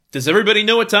Does everybody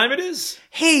know what time it is?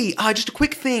 Hey, just a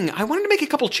quick thing. I wanted to make a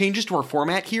couple changes to our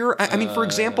format here. I mean, for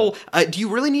example, do you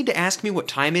really need to ask me what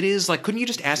time it is? Like, couldn't you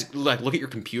just look at your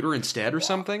computer instead or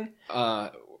something?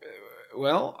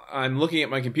 Well, I'm looking at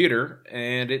my computer,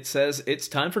 and it says it's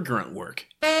time for grunt work.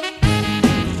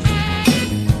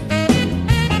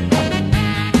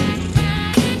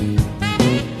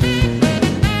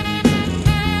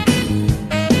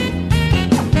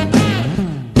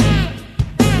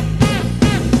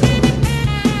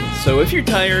 So if you're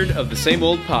tired of the same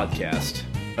old podcast,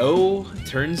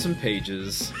 turn some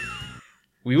pages.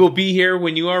 We will be here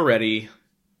when you are ready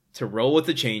to roll with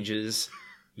the changes.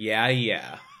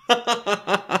 Yeah.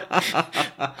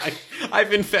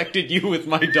 I've infected you with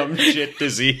my dumb shit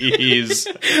disease.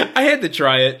 I had to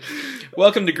try it.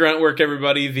 Welcome to Gruntwork,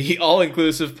 everybody, the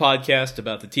all-inclusive podcast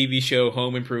about the TV show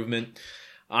Home Improvement.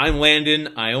 I'm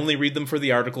Landon. I only read them for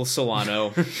the article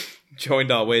Solano.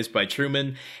 Joined always by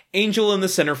Truman, Angel in the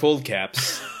centerfold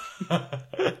caps.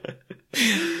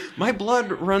 My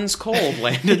blood runs cold,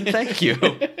 Landon. Thank you.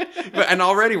 And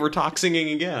already we're talk singing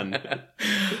again.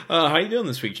 How you doing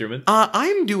this week, Truman?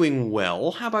 I'm doing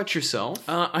well. How about yourself?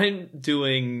 I'm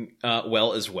doing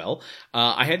well as well.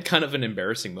 I had kind of an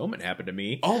embarrassing moment happen to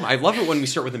me. Oh, I love it when we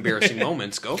start with embarrassing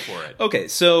moments. Go for it. Okay,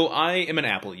 so I am an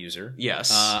Apple user.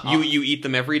 Yes. You eat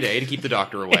them every day to keep the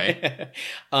doctor away.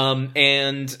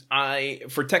 And I,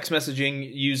 for text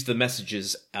messaging, use the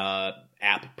Messages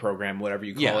app program, whatever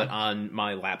you call it, on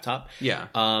my laptop. Yeah.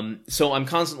 So I'm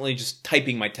constantly just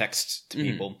typing my texts to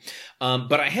people.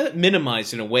 But I have it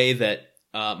minimized in a way that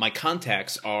my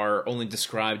contacts are only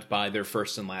described by their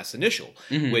first and last initial,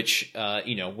 which,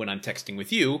 when I'm texting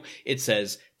with you, it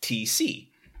says TC.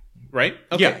 Right?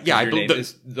 Okay. Yeah.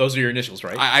 Those are your initials,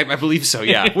 right? I believe so,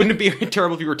 yeah. Wouldn't it be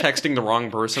terrible if you were texting the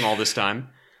wrong person all this time?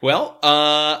 Well,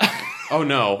 Oh,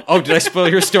 no. Oh, did I spoil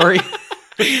your story?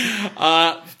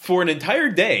 For an entire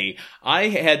day, I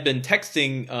had been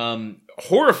texting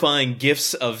horrifying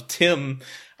gifs of Tim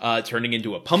turning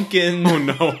into a pumpkin. Oh,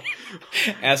 no.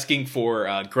 Asking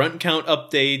for grunt count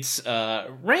updates,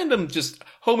 random just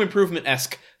home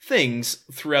improvement-esque things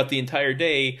throughout the entire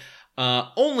day,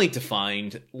 only to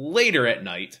find later at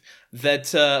night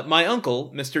that my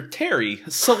uncle, Mr. Terry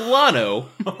Solano,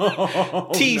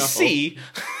 TC... No.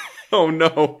 Oh,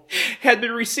 no. had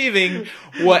been receiving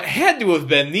what had to have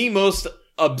been the most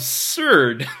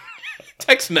absurd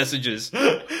text messages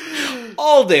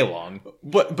all day long.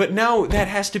 But now that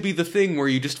has to be the thing where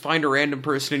you just find a random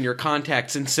person in your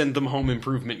contacts and send them home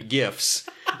improvement gifts.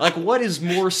 Like, what is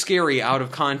more scary out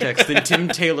of context than Tim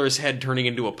Taylor's head turning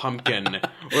into a pumpkin?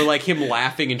 Or like him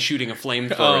laughing and shooting a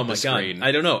flamethrower at the screen? God.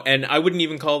 I don't know. And I wouldn't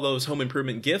even call those home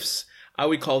improvement gifts. I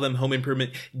would call them home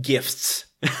improvement gifts.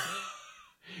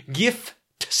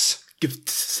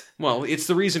 Gifts. Well, it's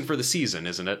the reason for the season,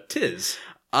 isn't it? 'Tis.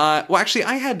 Well, actually,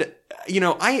 I had,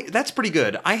 that's pretty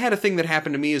good. I had a thing that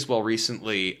happened to me as well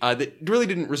recently, that really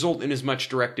didn't result in as much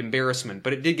direct embarrassment,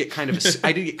 but it did get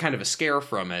I did get kind of a scare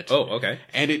from it. Oh, okay.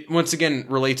 And it, once again,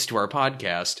 relates to our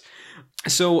podcast.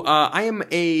 So,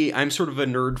 I'm sort of a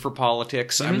nerd for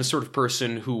politics. I'm the sort of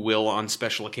person who will, on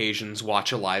special occasions,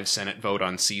 watch a live Senate vote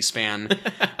on C-SPAN.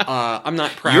 I'm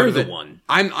not proud You're of the it. one.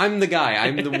 I'm the guy.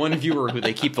 I'm the one viewer who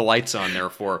they keep the lights on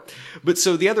there for. But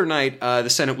so the other night, the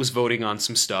Senate was voting on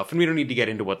some stuff, and we don't need to get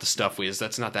into what the stuff is.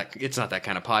 It's not that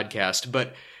kind of podcast.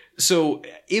 But so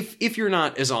if you're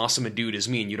not as awesome a dude as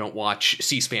me and you don't watch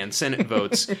C-SPAN Senate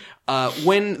votes,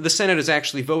 when the Senate is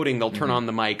actually voting, they'll turn on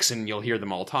the mics and you'll hear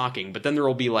them all talking. But then there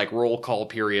will be like roll call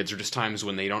periods or just times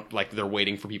when they don't, like, they're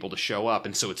waiting for people to show up,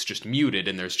 and so it's just muted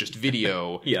and there's just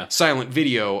video, silent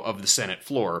video of the Senate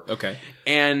floor. Okay.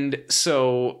 And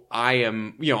so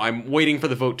I'm waiting for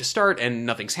the vote to start and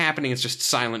nothing's happening. It's just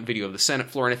silent video of the Senate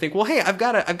floor, and I think, well, hey, I've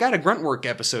got a Gruntwork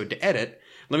episode to edit.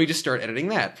 Let me just start editing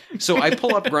that. So I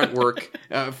pull up Gruntwork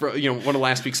for one of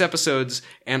last week's episodes,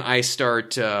 and I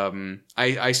start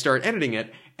I start editing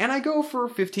it, and I go for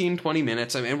 15-20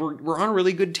 minutes. I mean, we're on a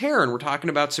really good tear, and we're talking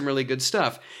about some really good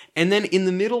stuff. And then in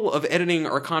the middle of editing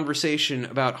our conversation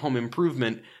about home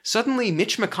improvement, suddenly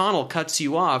Mitch McConnell cuts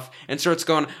you off and starts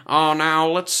going, "Oh, now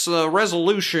let's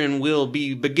resolution will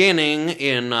be beginning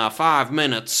in 5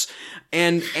 minutes,"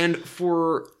 and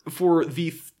for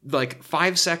the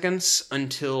 5 seconds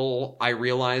until I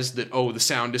realized that, the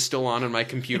sound is still on my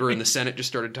computer and the Senate just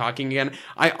started talking again,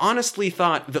 I honestly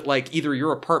thought that, either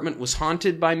your apartment was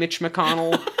haunted by Mitch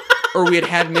McConnell, or we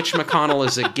had Mitch McConnell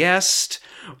as a guest,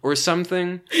 or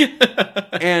something.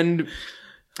 And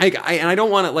I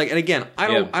don't want to like, and again, I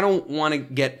Yeah. don't want to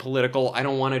get political. I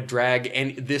don't want to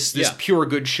drag this Yeah. pure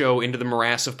good show into the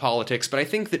morass of politics. But I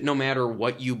think that no matter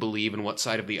what you believe and what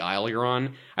side of the aisle you're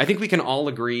on, I think we can all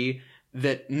agree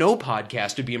that no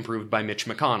podcast would be improved by Mitch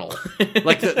McConnell.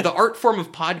 Like the art form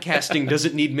of podcasting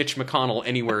doesn't need Mitch McConnell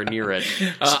anywhere near it.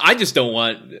 I just don't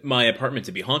want my apartment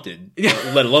to be haunted,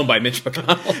 let alone by Mitch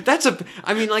McConnell.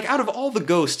 I mean, like out of all the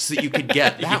ghosts that you could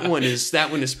get, that one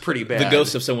is pretty bad. The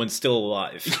ghost of someone still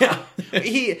alive. Yeah,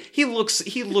 he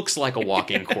looks like a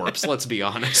walking corpse. Let's be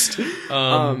honest.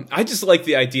 I just like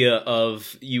the idea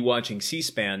of you watching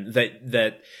C-SPAN,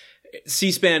 that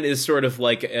C-SPAN is sort of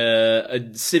like a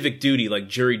civic duty, like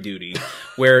jury duty,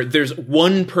 where there's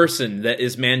one person that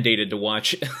is mandated to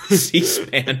watch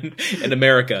C-SPAN in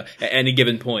America at any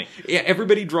given point. Yeah,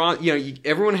 everybody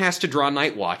everyone has to draw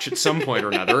night watch at some point or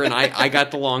another, and I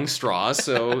got the long straw,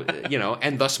 so,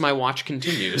 and thus my watch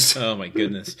continues. Oh my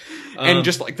goodness. And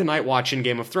just like the night watch in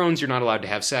Game of Thrones, you're not allowed to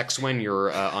have sex when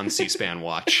you're on C-SPAN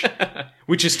watch,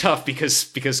 which is tough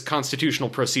because constitutional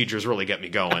procedures really get me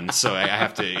going, so I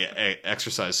have to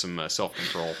exercise some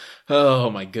self-control. Oh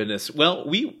my goodness. Well,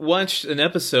 we watched an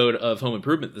episode of Home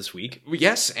Improvement this week.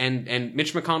 Yes, and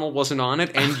Mitch McConnell wasn't on it,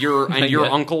 and your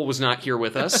uncle was not here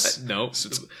with us. No.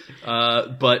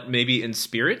 But maybe in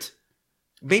spirit?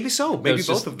 Maybe so. Maybe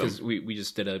both of them. We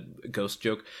just did a ghost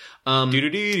joke.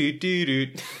 Halloween's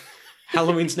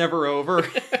never over.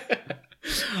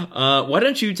 Why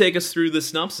don't you take us through the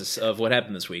synopsis of what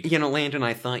happened this week? Landon,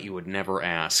 I thought you would never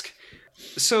ask.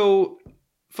 So,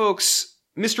 folks,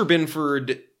 Mr.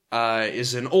 Binford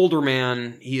is an older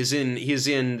man. He is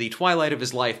in the twilight of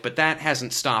his life, but that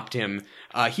hasn't stopped him.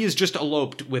 He has just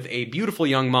eloped with a beautiful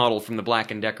young model from the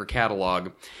Black & Decker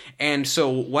catalog. And so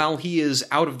while he is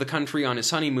out of the country on his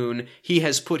honeymoon, he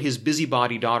has put his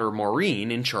busybody daughter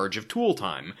Maureen in charge of Tool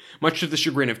Time, much to the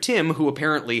chagrin of Tim, who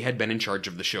apparently had been in charge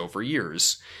of the show for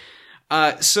years.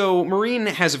 So Maureen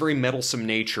has a very meddlesome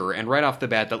nature, and right off the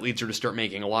bat that leads her to start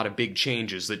making a lot of big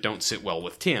changes that don't sit well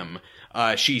with Tim.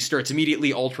 She starts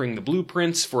immediately altering the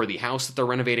blueprints for the house that they're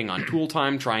renovating on Tool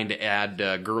Time, trying to add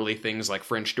girly things like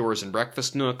French doors and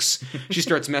breakfast nooks. She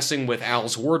starts messing with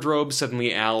Al's wardrobe.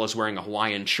 Suddenly Al is wearing a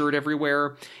Hawaiian shirt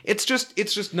everywhere. It's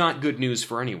just not good news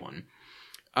for anyone.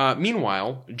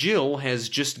 Meanwhile, Jill has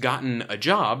just gotten a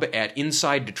job at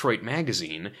Inside Detroit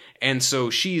Magazine, and so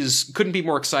couldn't be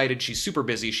more excited. She's super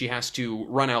busy. She has to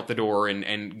run out the door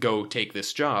and go take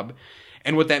this job.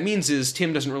 And what that means is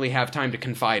Tim doesn't really have time to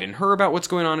confide in her about what's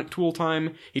going on at Tool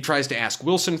Time. He tries to ask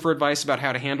Wilson for advice about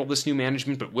how to handle this new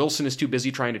management, but Wilson is too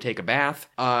busy trying to take a bath.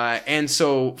 And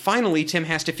so finally, Tim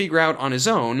has to figure out on his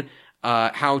own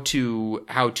how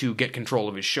to get control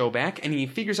of his show back, and he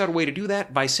figures out a way to do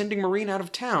that by sending Maureen out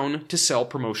of town to sell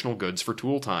promotional goods for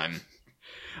Tool Time.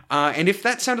 And if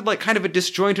that sounded like kind of a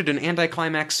disjointed and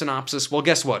anticlimax synopsis, well,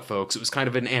 guess what, folks? It was kind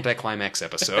of an anticlimax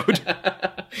episode.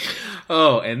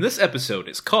 Oh, and this episode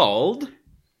is called...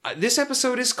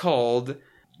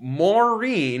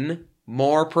 Maureen,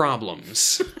 More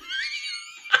Problems.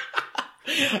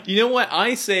 You know what?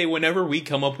 I say whenever we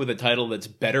come up with a title that's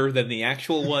better than the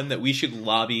actual one, that we should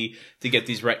lobby to get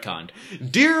these retconned.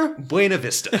 Dear Buena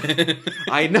Vista,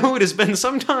 I know it has been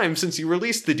some time since you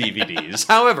released the DVDs.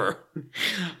 However...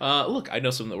 look, I know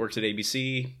someone that works at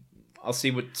ABC. I'll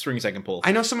see what strings I can pull.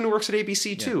 I know someone who works at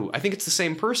ABC, too. Yeah. I think it's the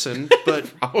same person,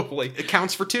 but probably it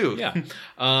counts for two. Yeah.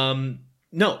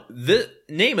 No, the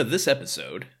name of this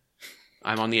episode...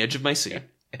 I'm on the edge of my seat.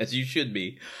 As you should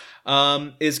be.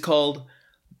 Is called...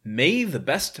 May the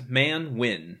Best Man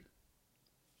Win.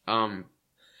 But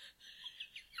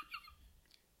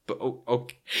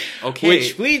okay.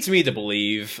 Which leads me to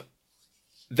believe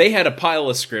they had a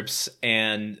pile of scripts,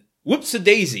 and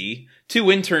whoops-a-daisy,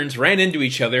 two interns ran into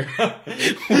each other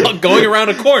while going around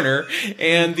a corner,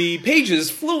 and the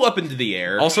pages flew up into the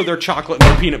air. Also, their chocolate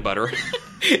and their peanut butter.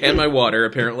 And my water,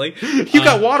 apparently. You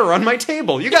got water on my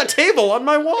table. You got table on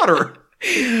my water.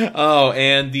 Oh,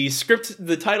 and the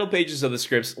title pages of the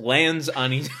scripts lands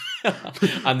on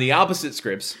on the opposite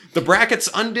scripts. The brackets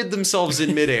undid themselves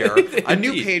in midair. A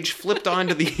new page flipped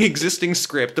onto the existing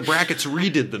script. The brackets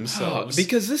redid themselves.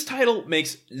 Because this title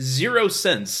makes zero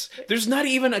sense. There's not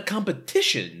even a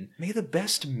competition. May the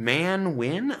best man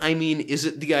win? I mean, is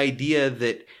it the idea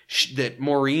that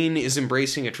Maureen is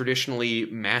embracing a traditionally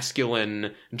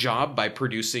masculine job by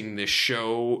producing this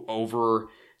show over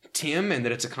Tim, and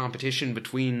that it's a competition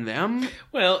between them?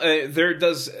 Well,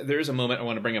 there's a moment I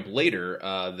want to bring up later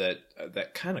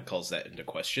that kind of calls that into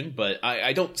question, but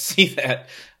I don't see that.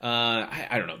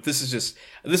 I don't know. This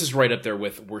is right up there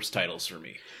with worst titles for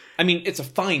me. I mean, it's a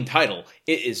fine title.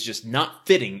 It is just not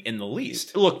fitting in the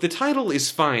least. Look, the title is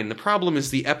fine. The problem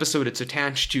is the episode it's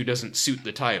attached to doesn't suit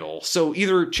the title. So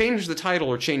either change the title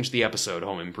or change the episode,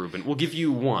 Home Improvement. We'll give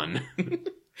you one.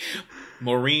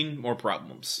 Maureen, more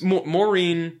problems.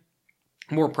 Maureen,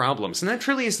 more problems. And that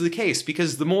truly is the case,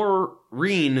 because the more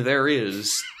Reen there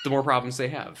is, the more problems they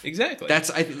have. Exactly.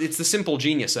 It's the simple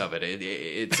genius of it.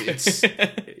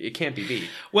 It can't be beat.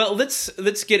 Well,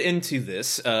 let's get into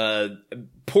this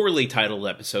poorly titled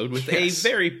episode with a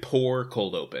very poor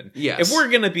cold open. Yes. If we're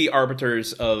going to be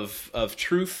arbiters of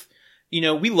truth,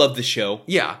 we love the show.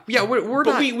 Yeah, we're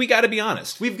but not. We got to be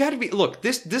honest. We've got to be. Look,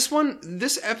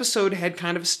 this episode had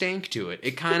kind of a stank to it.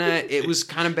 It was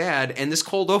kind of bad, and this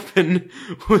cold open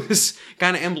was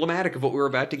kind of emblematic of what we were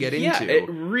about to get into. Yeah, it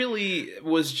really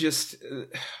was just.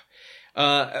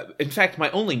 In fact, my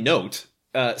only note,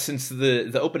 since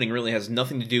the opening really has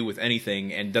nothing to do with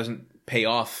anything and doesn't pay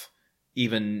off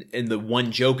even in the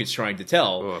one joke it's trying to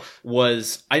tell,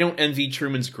 was I don't envy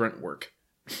Truman's grunt work.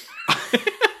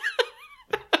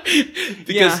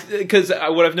 Because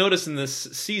what I've noticed in this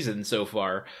season so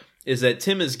far is that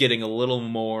Tim is getting a little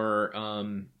more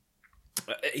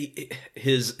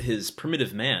his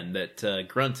primitive man that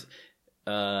Grunt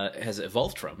has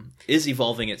evolved from is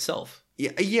evolving itself.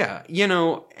 Yeah,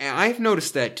 I've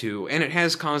noticed that too, and it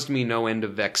has caused me no end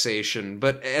of vexation,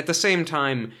 but at the same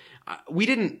time, we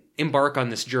didn't embark on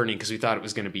this journey because we thought it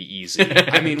was going to be easy.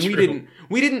 I mean,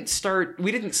 we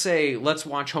didn't say, let's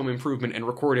watch Home Improvement and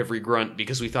record every grunt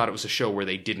because we thought it was a show where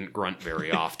they didn't grunt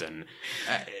very often.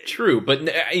 True, but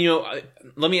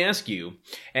let me ask you,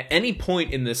 at any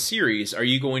point in this series, are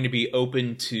you going to be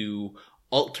open to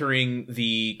altering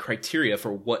the criteria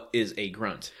for what is a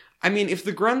grunt? I mean, if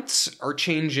the grunts are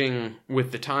changing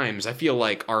with the times, I feel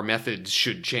like our methods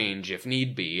should change if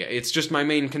need be. It's just my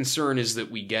main concern is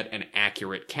that we get an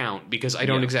accurate count, because I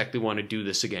don't exactly want to do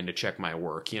this again to check my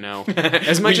work,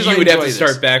 As much as I would have to this.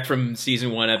 start back from season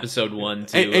 1, episode 1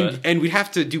 to... And we'd have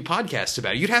to do podcasts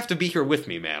about it. You'd have to be here with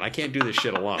me, man. I can't do this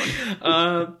shit alone.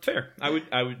 Fair.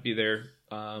 I would be there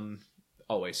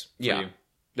always for you.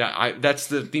 That's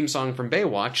the theme song from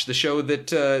Baywatch, the show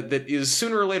that is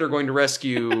sooner or later going to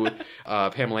rescue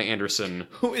Pamela Anderson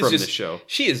from this show.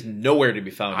 She is nowhere to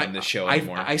be found in this show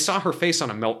anymore. I saw her face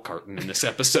on a milk carton in this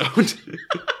episode.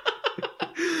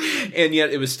 And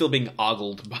yet it was still being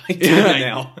ogled by Tina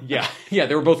now. Yeah,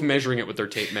 they were both measuring it with their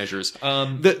tape measures.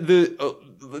 Let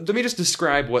me just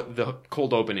describe what the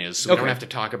cold open is, so we don't have to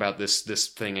talk about this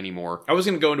thing anymore. I was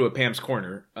going to go into a Pam's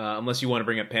Corner, unless you want to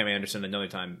bring up Pam Anderson another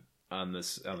time on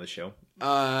this show.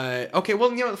 Okay,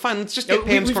 well, fine. Let's just get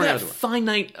Pam's Corner out of the way. We've got a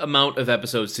finite amount of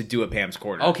episodes to do a Pam's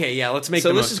Corner. Okay, yeah, let's make.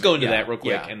 So let's just go into that real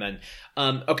quick, and then.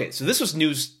 Okay, so this was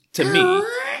news to me.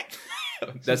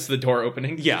 That's the door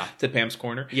opening. Yeah, to Pam's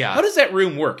Corner. Yeah. How does that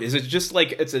room work? Is it just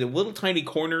like it's a little tiny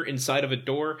corner inside of a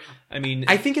door? I mean,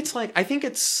 I picture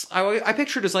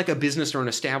it as like a business or an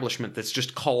establishment that's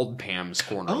just called Pam's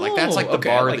Corner. Like that's like the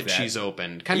bar that she's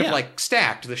opened, kind of like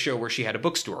Stacked, the show where she had a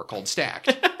bookstore called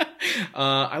Stacked.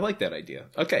 I like that idea.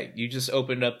 Okay, you just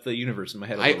opened up the universe in my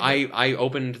head a little bit. I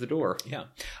opened the door. Yeah.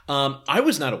 I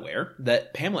was not aware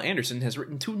that Pamela Anderson has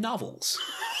written 2 novels.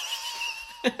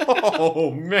 Oh,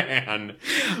 man.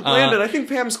 Landon, I think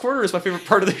Pam's Corner is my favorite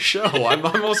part of the show. I'm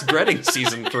almost dreading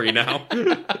season 3 now.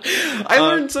 I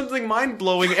learned something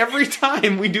mind-blowing every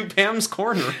time we do Pam's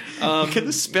Corner. Can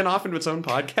this spin off into its own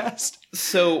podcast?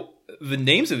 So, the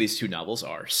names of these 2 novels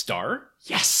are Star.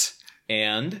 Yes.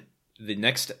 And the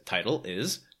next title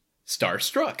is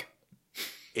Starstruck.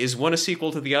 Is one a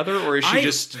sequel to the other, or is she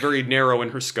just very narrow in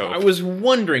her scope? I was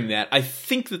wondering that. I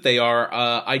think that they are.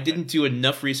 I didn't do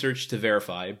enough research to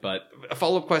verify, but... A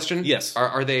follow-up question? Yes.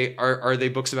 Are they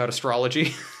books about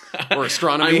astrology? Or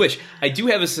astronomy? I wish. I do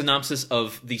have a synopsis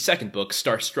of the second book,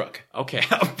 Starstruck. Okay.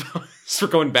 So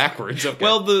we're going backwards. Okay.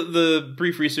 Well, the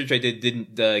brief research I did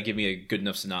didn't give me a good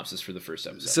enough synopsis for the first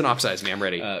episode. Synopsize me, I'm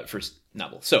ready. First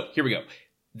novel. So, here we go.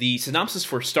 The synopsis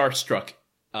for Starstruck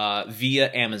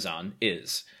via Amazon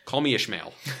is... Call me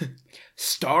Ishmael.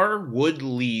 Starwood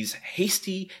Lee's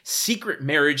hasty secret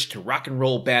marriage to rock and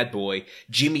roll bad boy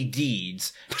Jimmy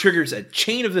Deeds triggers a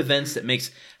chain of events that makes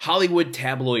Hollywood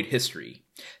tabloid history.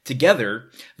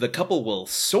 Together, the couple will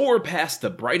soar past the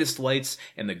brightest lights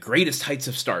and the greatest heights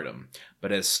of stardom.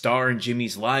 But as Star and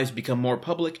Jimmy's lives become more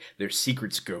public, their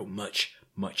secrets grow much,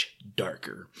 much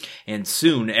darker. And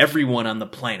soon, everyone on the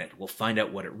planet will find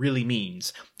out what it really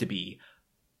means to be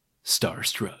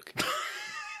starstruck.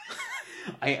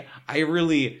 I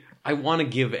want to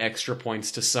give extra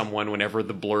points to someone whenever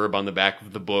the blurb on the back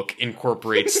of the book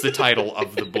incorporates the title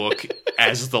of the book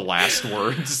as the last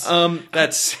words.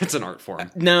 It's an art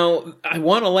form. Now, I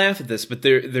want to laugh at this, but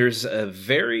there's a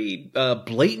very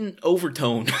blatant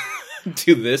overtone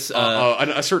to this.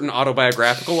 A certain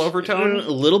autobiographical overtone? A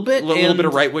little bit. A little bit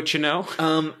of Write What You Know?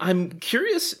 I'm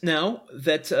curious now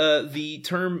that the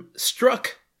term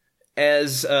struck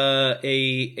as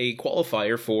a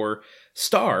qualifier for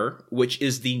Star, which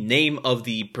is the name of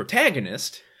the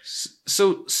protagonist.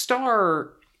 So,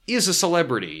 Star is a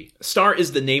celebrity. Star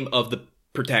is the name of the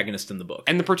protagonist in the book.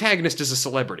 And the protagonist is a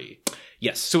celebrity.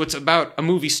 Yes. So it's about a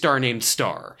movie star named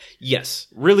Star. Yes.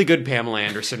 Really good Pamela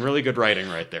Anderson. Really good writing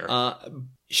right there.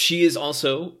 She is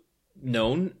also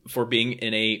known for being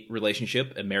in a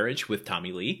relationship, a marriage with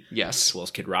Tommy Lee. Yes. As well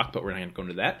as Kid Rock, but we're not going to go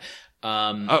into that.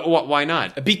 Why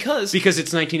not? Because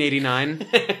it's 1989.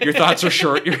 Your thoughts are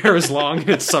short. Your hair is long, and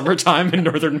it's summertime in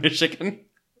northern Michigan.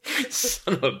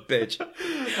 Son of a bitch.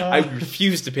 I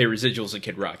refuse to pay residuals at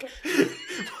Kid Rock.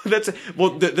 That's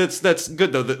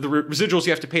good though. The residuals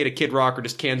you have to pay to Kid Rock are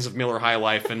just cans of Miller High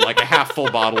Life and like a half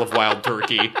full bottle of Wild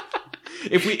Turkey.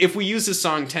 If we use this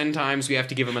song 10 times, we have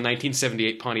to give him a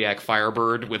 1978 Pontiac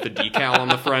Firebird with a decal on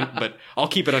the front, but I'll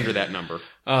keep it under that number.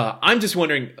 I'm just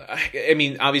wondering, I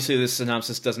mean, obviously this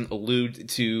synopsis doesn't allude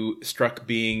to Struck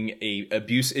being a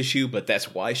abuse issue, but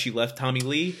that's why she left Tommy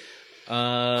Lee.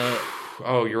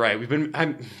 Oh, you're right. We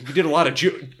did a lot of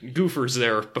goofers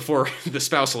there before the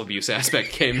spousal abuse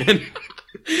aspect came in.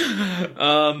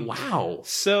 Wow.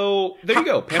 So there you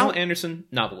go. Pamela Anderson,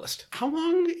 novelist. How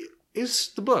long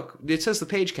is the book? It says the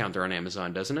page counter on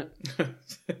Amazon, doesn't it?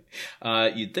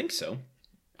 You'd think so.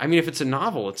 I mean, if it's a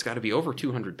novel, it's got to be over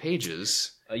 200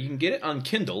 pages. You can get it on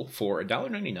Kindle for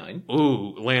 $1.99.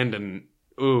 Ooh, Landon.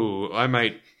 Ooh, I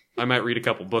might read a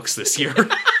couple books this year.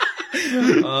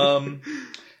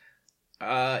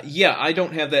 Yeah, I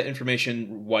don't have that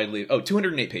information widely. Oh,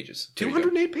 208 pages.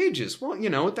 208 pages.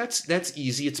 Well, that's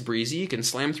easy. It's breezy. You can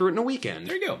slam through it in a weekend.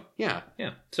 There you go. Yeah.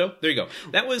 Yeah. So, there you go.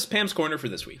 That was Pam's Corner for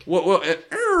this week. Well,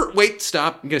 wait,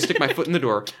 stop. I'm going to stick my foot in the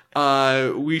door.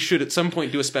 We should at some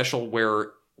point do a special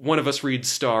where one of us reads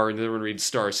Star and the other one reads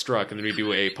Star Struck, and then we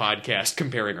do a podcast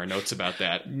comparing our notes about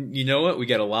that. You know what? We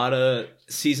got a lot of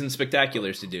season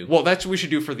spectaculars to do. Well, that's what we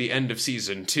should do for the end of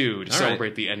season 2 to All celebrate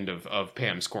right. the end of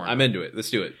Pam's Corner. I'm into it.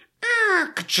 Let's do it.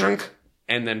 Ka-chunk.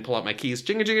 And then pull out my keys.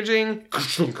 Jing-a-jing-a-jing.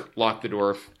 Ka-chunk. Lock the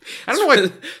door. I don't know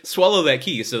why... Swallow that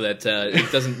key so that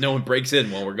no one breaks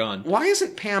in while we're gone. Why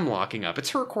isn't Pam locking up?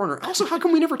 It's her corner. Also, how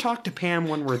come we never talk to Pam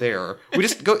when we're there? We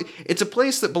just go... It's a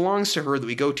place that belongs to her that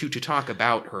we go to talk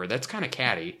about her. That's kind of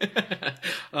catty.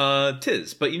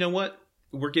 Tis. But you know what?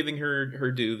 We're giving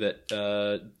her due that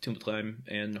Tool Time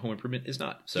and Home Improvement is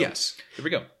not. So yes. There we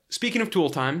go. Speaking of Tool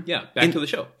Time... Yeah, back to the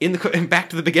show. Back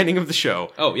to the beginning of the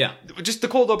show. Oh, yeah. Just the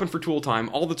cold open for Tool Time,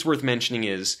 all that's worth mentioning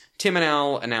is Tim and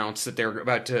Al announced that they're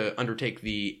about to undertake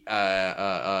the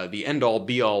end-all,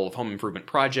 be-all of home improvement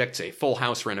projects, a full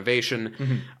house renovation.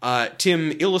 Mm-hmm.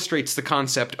 Tim illustrates the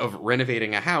concept of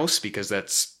renovating a house, because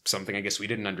that's something I guess we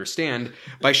didn't understand,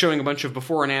 by showing a bunch of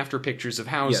before and after pictures of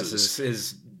houses.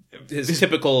 Yes, his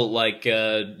typical,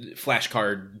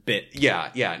 flashcard bit.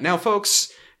 Yeah. Now,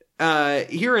 folks...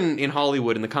 here in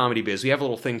Hollywood, in the comedy biz, we have a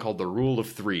little thing called the Rule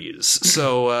of Threes.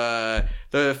 So,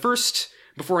 the first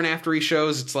before and after he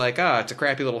shows, it's like, it's a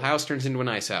crappy little house turns into a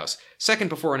nice house. Second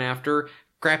before and after,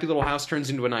 crappy little house turns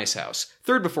into a nice house.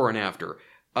 Third before and after,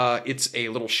 it's a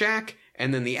little shack,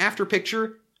 and then the after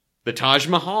picture, the Taj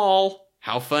Mahal.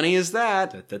 How funny is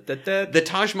that? The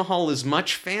Taj Mahal is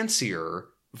much fancier,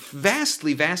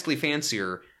 vastly, vastly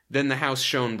fancier than the house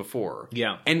shown before.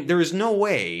 Yeah. And there is no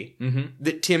way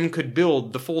that Tim could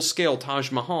build the full-scale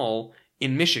Taj Mahal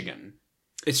in Michigan.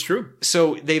 It's true.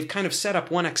 So they've kind of set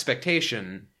up one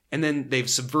expectation, and then they've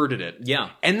subverted it.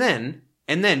 Yeah. And then,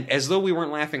 as though we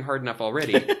weren't laughing hard enough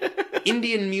already,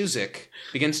 Indian music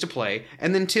begins to play,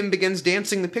 and then Tim begins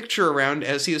dancing the picture around,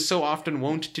 as he is so often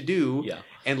wont to do. Yeah.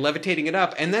 And levitating it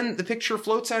up, and then the picture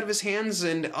floats out of his hands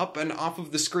and up and off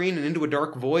of the screen and into a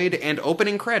dark void, and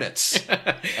opening credits.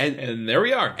 And there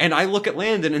we are. And I look at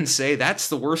Landon and say, that's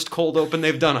the worst cold open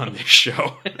they've done on this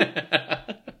show.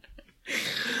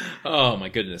 Oh, my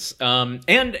goodness.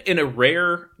 And in a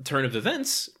rare turn of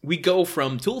events, we go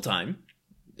from Tool Time,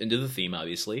 into the theme,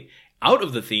 obviously, out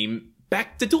of the theme,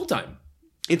 back to Tool Time.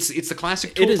 It's the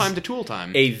classic Tool Time to Tool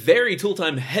Time. A very Tool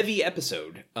Time heavy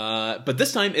episode. But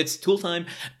this time it's Tool Time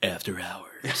after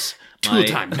hours. Tool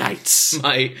Time nights.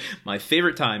 My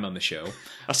favorite time on the show.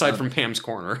 Aside from Pam's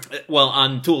Corner. Well,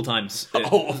 on Tool Times.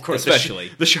 Of course.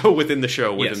 Especially. The show within the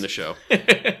show within the show.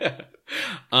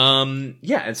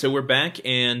 Yeah, and so we're back,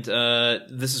 and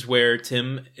this is where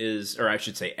Tim is, or I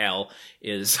should say Al,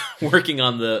 is working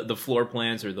on the floor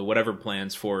plans or the whatever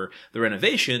plans for the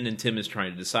renovation, and Tim is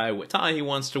trying to decide what tie he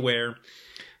wants to wear.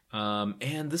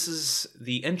 And this is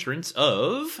the entrance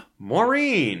of...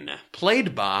 Maureen,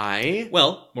 played by...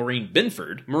 Well, Maureen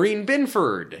Binford. Maureen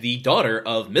Binford. The daughter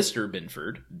of Mr.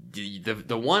 Binford.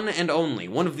 The one and only.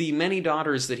 One of the many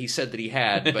daughters that he said that he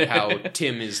had, but how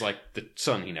Tim is like the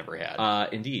son he never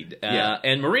had. Indeed. Yeah.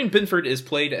 And Maureen Binford is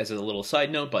played, as a little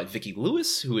side note, by Vicki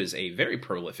Lewis, who is a very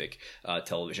prolific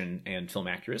television and film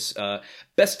actress.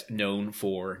 Best known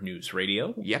for News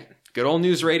Radio. Yep. Good old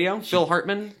News Radio. Phil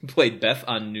Hartman. Played Beth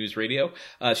on News Radio.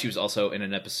 She was also in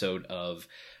an episode of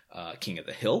King of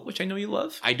the Hill, which I know you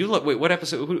love. I do love... Wait, what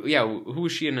episode? Who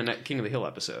was she in a King of the Hill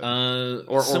episode?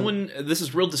 Someone... This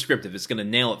is real descriptive. It's going to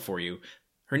nail it for you.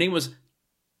 Her name was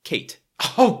Kate.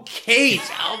 Oh, Kate!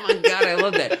 Oh my god, I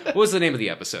love that. What was the name of the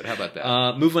episode? How about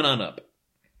that? Moving on up.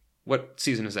 What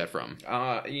season is that from?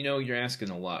 You're asking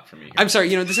a lot from me here. I'm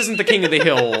sorry, this isn't the King of the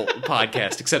Hill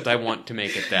podcast, except I want to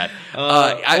make it that.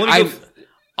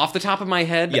 Off the top of my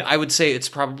head, Yeah. I would say it's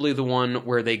probably the one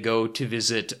where they go to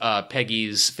visit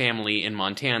Peggy's family in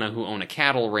Montana who own a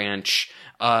cattle ranch.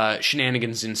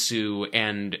 Shenanigans ensue,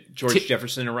 and George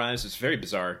Jefferson arrives. It's very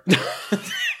bizarre.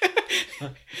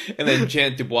 And then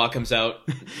Janet Dubois comes out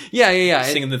yeah.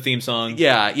 singing the theme song.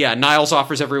 Yeah. Niles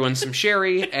offers everyone some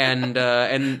sherry, and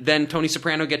then Tony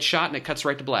Soprano gets shot, and it cuts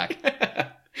right to black.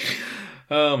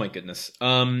 Oh my goodness.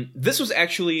 This was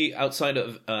actually, outside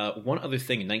of one other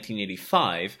thing, in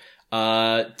 1985.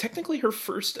 Technically her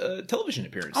first television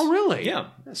appearance. Oh, really? Yeah.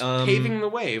 That's paving the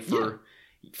way for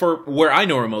where I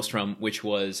know her most from, which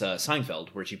was Seinfeld,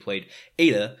 where she played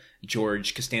Ada,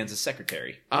 George Costanza's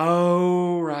secretary.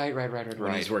 Oh, right.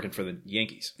 When he's working for the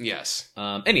Yankees. Yes.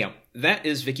 Anyhow, that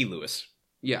is Vicki Lewis.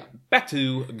 Yeah. Back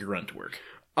to grunt work.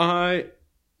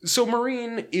 So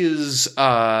Maureen is,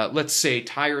 let's say,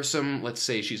 tiresome. Let's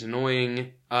say she's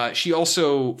annoying. She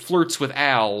also flirts with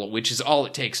Al, which is all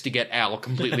it takes to get Al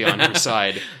completely on her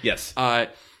side. Yes.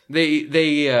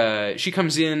 She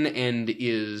comes in and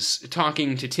is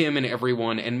talking to Tim and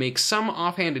everyone and makes some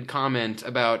offhanded comment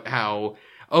about how,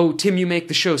 oh, Tim, you make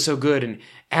the show so good, and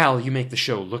Al, you make the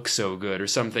show look so good, or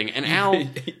something. And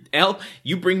Al,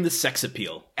 you bring the sex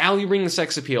appeal. Al, you bring the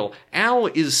sex appeal. Al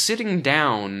is sitting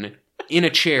down in a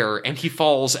chair, and he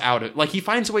falls out of... he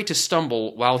finds a way to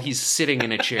stumble while he's sitting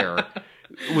in a chair.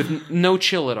 With no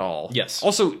chill at all. Yes.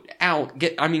 Also, Al,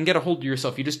 get a hold of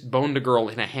yourself. You just boned a girl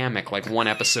in a hammock one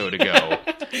episode ago.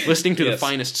 Listening to the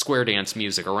finest square dance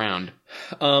music around.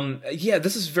 Yeah,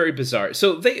 this is very bizarre.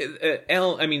 So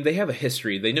they have a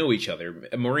history. They know each other.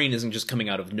 Maureen isn't just coming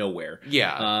out of nowhere.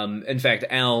 Yeah. In fact,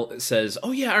 Al says,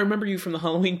 "Oh yeah, I remember you from the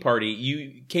Halloween party.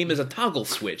 You came as a toggle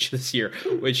switch this year,"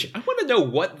 which I want to know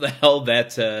what the hell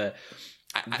that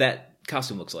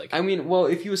costume looks like. I mean, well,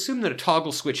 if you assume that a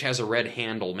toggle switch has a red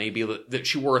handle, maybe that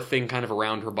she wore a thing kind of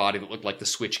around her body that looked like the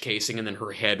switch casing, and then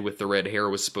her head with the red hair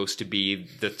was supposed to be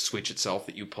the switch itself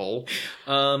that you pull.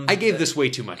 I gave this way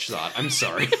too much thought. I'm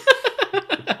sorry.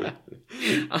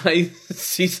 I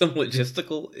see some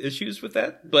logistical issues with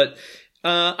that, but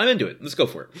I'm into it. Let's go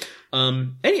for it.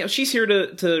 Anyhow, she's here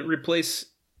to replace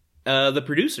the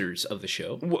producers of the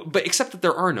show. But except that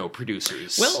there are no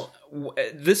producers. Well,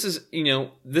 this is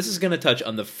going to touch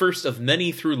on the first of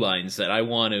many through lines that I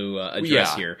want to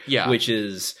address here, which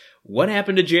is what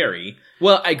happened to Jerry.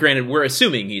 Well, granted, we're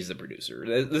assuming he's the producer.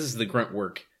 This is the grunt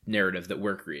work narrative that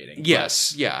we're creating.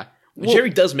 Yes, yeah. Well, Jerry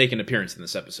does make an appearance in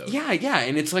this episode. Yeah,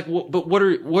 and it's like, but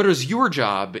what is your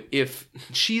job if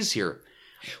she's here?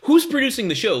 Who's producing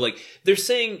the show? They're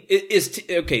saying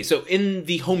okay. So in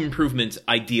the home improvement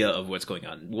idea of what's going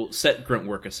on, we'll set grunt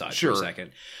work aside for a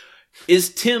second. Is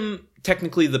Tim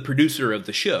technically the producer of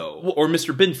the show, or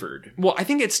Mr. Binford? Well, I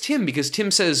think it's Tim, because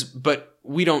Tim says, "But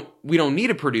we don't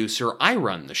need a producer. I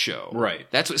run the show." Right.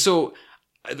 So.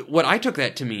 What I took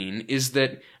that to mean is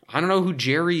that I don't know who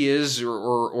Jerry is,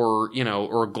 or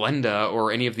Glenda,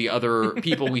 or any of the other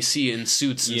people we see in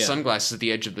suits and sunglasses at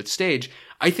the edge of the stage.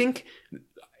 I think,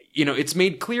 it's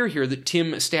made clear here that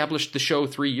Tim established the show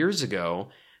 3 years ago.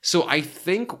 So I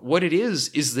think what it is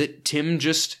that Tim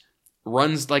just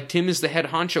runs, Tim is the head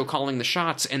honcho calling the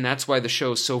shots, and that's why the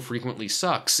show so frequently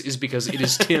sucks, is because it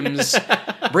is Tim's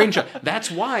brainchild. That's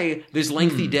why there's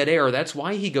lengthy dead air. That's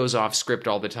why he goes off script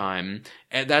all the time.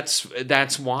 And that's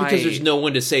why... Because there's no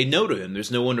one to say no to him.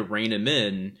 There's no one to rein him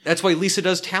in. That's why Lisa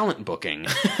does talent booking.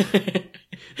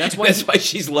 That's why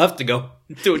she's left to go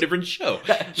to a different show.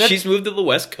 She's moved to the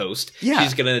West Coast. Yeah.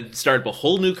 She's going to start a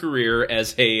whole new career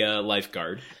as a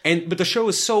lifeguard. But the show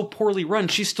is so poorly run,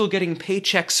 she's still getting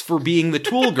paychecks for being the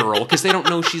tool girl because they don't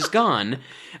know she's gone.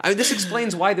 This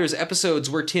explains why there's episodes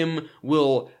where Tim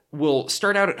will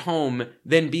start out at home,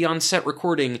 then be on set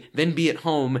recording, then be at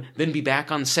home, then be back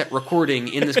on set recording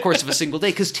in the course of a single day,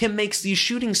 because Tim makes these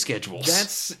shooting schedules.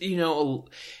 That's,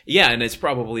 yeah, and it's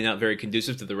probably not very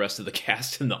conducive to the rest of the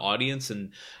cast and the audience,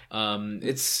 and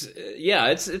it's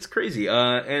crazy.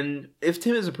 And if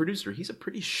Tim is a producer, he's a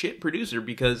pretty shit producer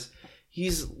because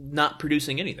he's not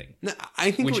producing anything.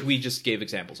 I think we just gave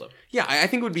examples of. Yeah, I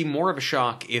think it would be more of a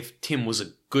shock if Tim was a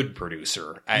good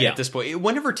producer at this point.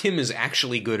 Whenever Tim is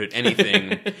actually good at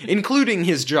anything, including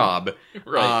his job,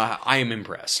 right. I am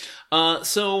impressed.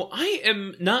 So I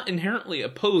am not inherently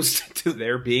opposed to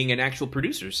there being an actual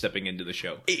producer stepping into the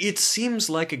show. It seems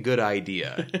like a good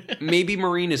idea. Maybe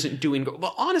Maureen isn't doing...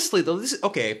 Well, honestly, though, this is...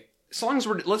 Okay, as long as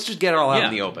let's just get it all out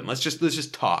in the open. Let's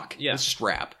just talk. Yeah. Let's just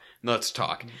rap. Let's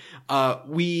talk.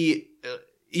 Maureen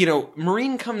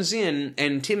comes in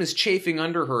and Tim is chafing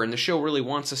under her and the show really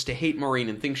wants us to hate Maureen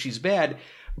and think she's bad.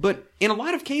 But in a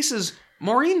lot of cases,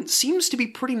 Maureen seems to be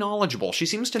pretty knowledgeable. She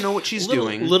seems to know what she's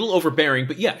doing. A little overbearing,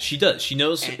 but yeah, she does. She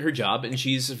knows her job and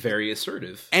she's very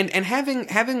assertive. And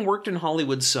having worked in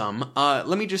Hollywood some,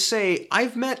 let me just say,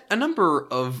 I've met a number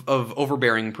of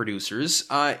overbearing producers.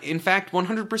 In fact,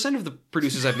 100% of the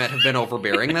producers I've met have been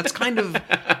overbearing. That's kind of...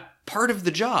 part of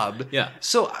the job. Yeah.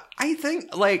 So I think,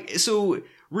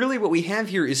 really what we have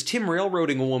here is Tim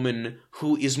railroading a woman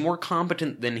who is more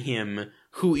competent than him,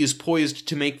 who is poised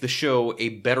to make the show a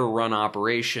better run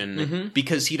operation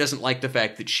because he doesn't like the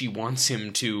fact that she wants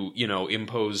him to,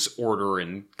 impose order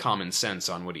and common sense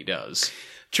on what he does.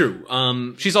 True.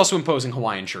 She's also imposing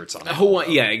Hawaiian shirts on him.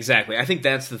 Yeah, exactly. I think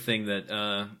that's the thing that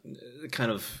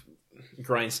kind of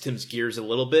grinds Tim's gears a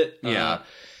little bit. Yeah.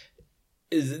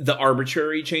 Is the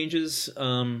arbitrary changes.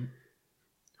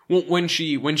 Well, when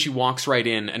she walks right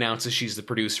in, announces she's the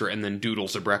producer, and then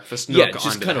doodles a breakfast nook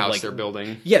onto the house they're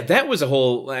building. Yeah, that was a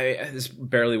whole... it's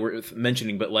barely worth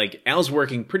mentioning, but Al's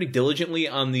working pretty diligently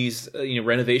on these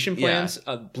renovation plans,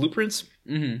 blueprints.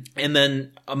 Mm-hmm. And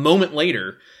then a moment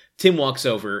later, Tim walks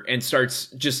over and starts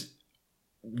just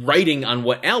writing on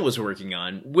what Al was working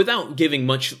on without giving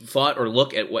much thought or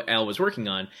look at what Al was working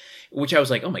on, which I was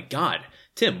like, oh my God,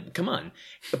 Tim, come on.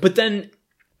 But then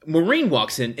Maureen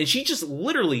walks in and she just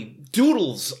literally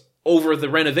doodles over the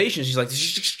renovation. She's like,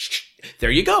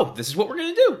 there you go. This is what we're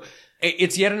going to do.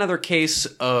 It's yet another case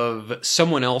of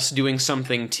someone else doing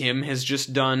something Tim has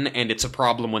just done, and it's a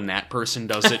problem when that person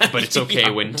does it, but it's okay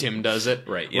when Tim does it.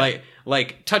 Right, yeah.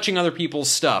 Like touching other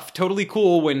people's stuff. Totally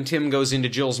cool when Tim goes into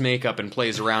Jill's makeup and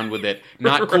plays around with it.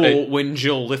 Not cool when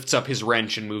Jill lifts up his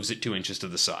wrench and moves it 2 inches to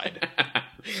the side.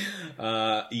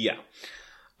 Yeah.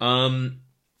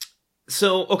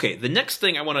 So, okay, the next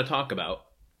thing I want to talk about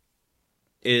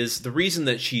is the reason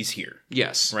that she's here.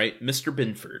 Yes. Right? Mr.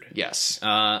 Binford. Yes.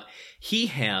 He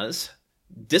has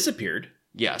disappeared.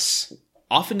 Yes.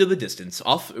 Off into the distance.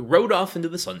 Rode off into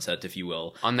the sunset, if you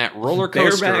will. On that roller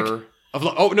coaster.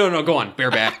 No, go on.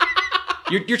 Bareback.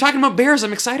 You're talking about bears.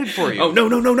 I'm excited for you. Oh,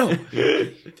 no.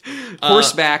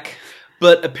 Horseback.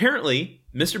 But apparently,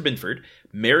 Mr. Binford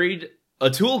married a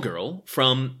tool girl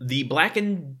from the Black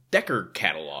 & Decker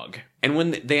catalog. And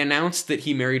when they announced that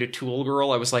he married a tool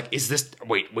girl, I was like, "Is this?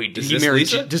 Wait, did he marry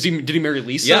Lisa? Did he marry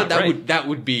Lisa? Yeah, that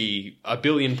would be a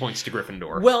billion points to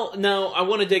Gryffindor." Well, now I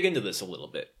want to dig into this a little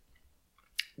bit.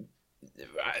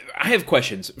 I have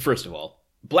questions. First of all,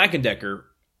 Black & Decker,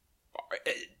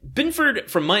 Binford,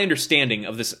 from my understanding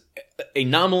of this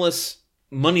anomalous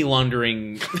money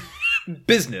laundering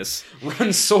business,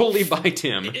 run solely by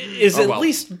Tim, is at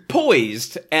least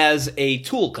poised as a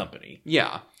tool company.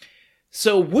 Yeah.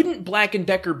 So wouldn't Black &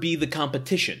 Decker be the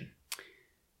competition?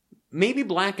 Maybe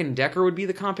Black & Decker would be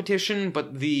the competition,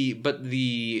 but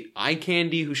the eye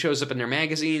candy who shows up in their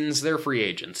magazines, they're free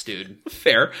agents, dude.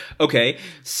 Fair. Okay.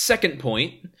 Second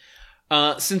point.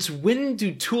 Since when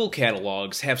do tool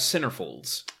catalogs have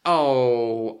centerfolds?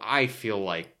 Oh, I feel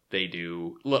like they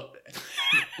do. Look,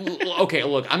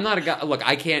 I'm not a guy. Look,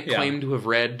 I can't claim to have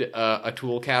read a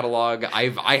tool catalog.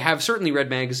 I have certainly read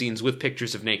magazines with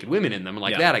pictures of naked women in them.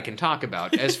 That I can talk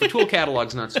about. As for tool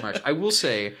catalogs, not so much. I will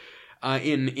say,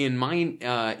 In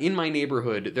my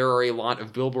neighborhood, there are a lot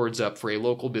of billboards up for a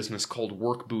local business called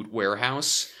Work Boot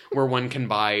Warehouse, where one can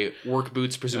buy work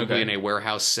boots, presumably in a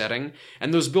warehouse setting.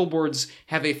 And those billboards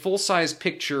have a full-size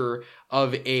picture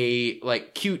of a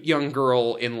like cute young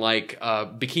girl in like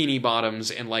bikini bottoms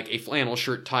and like a flannel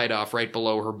shirt tied off right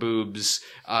below her boobs,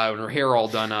 and her hair all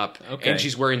done up, and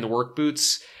she's wearing the work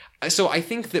boots. So I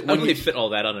think that when how do they fit all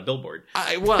that on a billboard?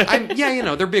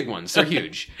 They're big ones, they're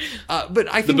huge. But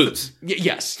I think the boots,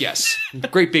 yes,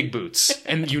 great big boots,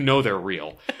 and they're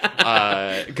real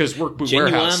because Work Boot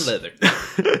Genuine Warehouse leather.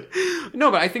 No,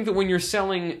 but I think that when you're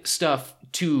selling stuff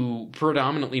to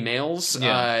predominantly males,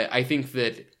 I think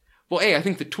that. Well, I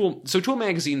think that Tool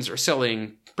magazines are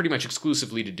selling pretty much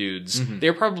exclusively to dudes. Mm-hmm.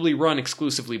 They're probably run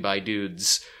exclusively by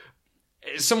dudes.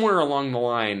 Somewhere along the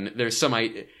line, there's some,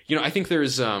 I think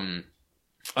there's,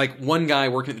 like one guy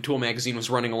working at the Tool magazine was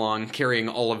running along carrying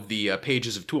all of the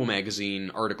pages of Tool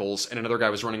magazine articles, and another guy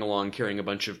was running along carrying a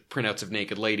bunch of printouts of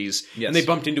naked ladies. Yes. And they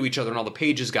bumped into each other and all the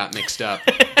pages got mixed up.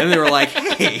 And they were like,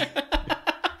 hey...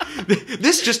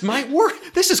 This just might work.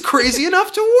 This is crazy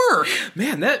enough to work.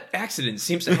 Man, that accident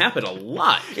seems to happen a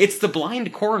lot. It's the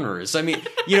blind corners. I mean,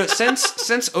 since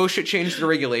OSHA changed their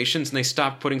regulations and they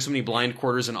stopped putting so many blind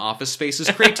corners in office spaces,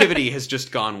 creativity has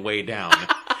just gone way down.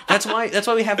 That's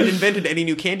why we haven't invented any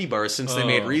new candy bars since they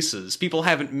made Reese's. People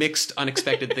haven't mixed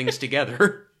unexpected things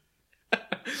together.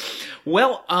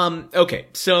 Well, okay,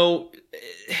 so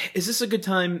is this a good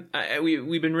time?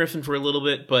 We've been riffing for a little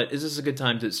bit, but is this a good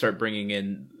time to start bringing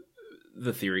in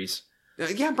the theories?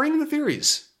 Bring the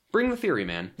theories. Bring the theory,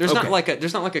 man. There's not like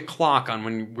a clock on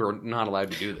when we're not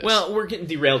allowed to do this. Well, we're getting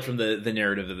derailed from the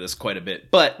narrative of this quite a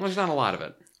bit, but there's not a lot of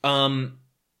it.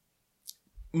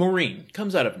 Maureen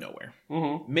comes out of nowhere,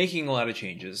 mm-hmm. making a lot of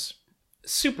changes,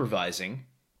 supervising.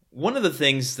 One of the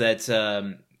things that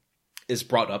is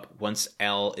brought up once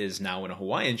Al is now in a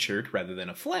Hawaiian shirt rather than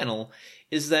a flannel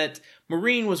is that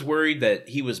Maureen was worried that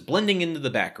he was blending into the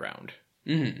background.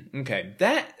 Mm-hmm. Okay,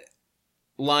 that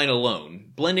line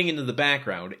alone, blending into the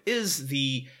background, is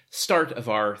the start of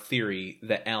our theory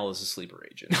that Al is a sleeper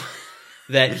agent.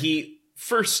 That he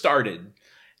first started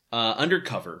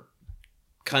undercover,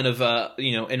 kind of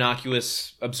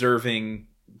innocuous, observing,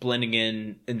 blending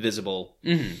in, invisible.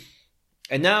 Mm-hmm.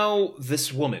 And now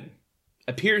this woman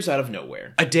appears out of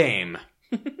nowhere. A dame.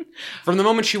 From the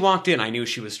moment she walked in, I knew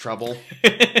she was trouble.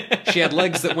 She had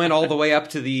legs that went all the way up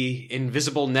to the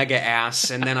invisible nega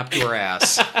ass and then up to her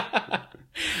ass.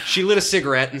 She lit a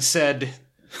cigarette and said,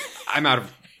 I'm out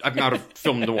of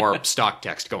film noir stock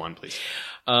text. Go on, please.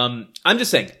 I'm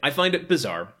just saying, I find it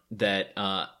bizarre that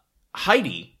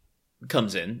Heidi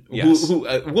comes in, yes. who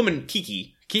woman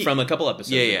Kiki from a couple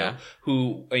episodes ago,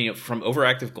 who from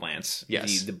Overactive Glance,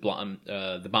 yes. the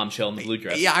bombshell in the blue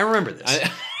dress. Yeah, I remember this.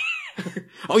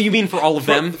 Oh, you mean for all of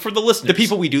them? For the listeners. The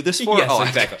people we do this for? Yes, oh,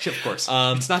 exactly. Of course.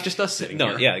 It's not just us sitting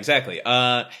here. No, yeah, exactly.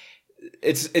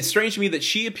 It's strange to me that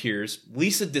she appears,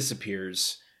 Lisa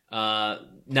disappears, now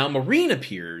Maureen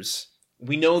appears.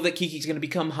 We know that Kiki's going to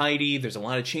become Heidi. There's a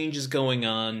lot of changes going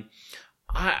on.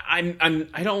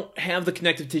 I don't have the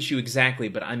connective tissue exactly,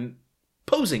 but I'm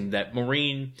posing that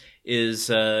Maureen is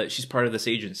she's part of this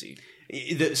agency.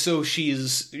 So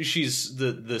she's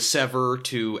the sever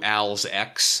to Al's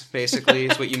ex, basically,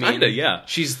 is what you mean? Kinda, yeah.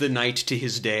 She's the night to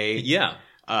his day. Yeah.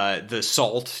 The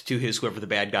Salt to his whoever the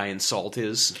bad guy in Salt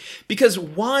is. Because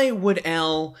why would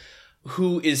Al,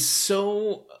 who is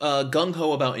so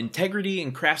gung-ho about integrity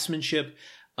and craftsmanship,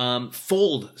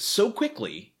 fold so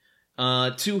quickly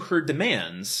to her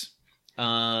demands,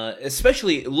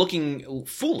 especially looking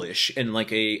foolish in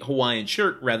like a Hawaiian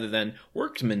shirt rather than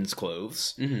workman's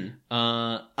clothes,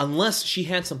 mm-hmm. Unless she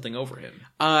had something over him?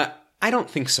 I don't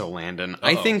think so, Landon. Uh-oh.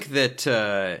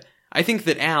 I think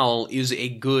that Al is a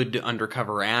good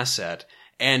undercover asset,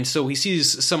 and so he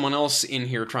sees someone else in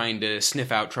here trying to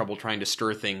sniff out trouble, trying to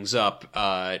stir things up,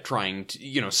 trying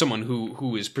to, someone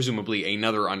who is presumably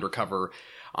another undercover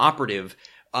operative.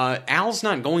 Al's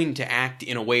not going to act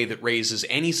in a way that raises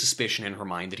any suspicion in her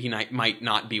mind that he might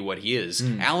not be what he is.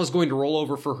 Al is going to roll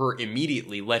over for her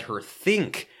immediately, let her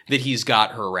think that he's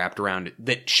got her wrapped around,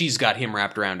 that she's got him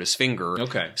wrapped around his finger.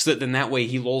 Okay. So that then that way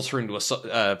he lulls her into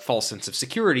a false sense of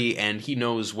security, and he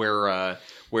knows where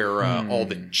all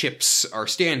the chips are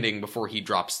standing before he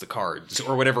drops the cards,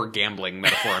 or whatever gambling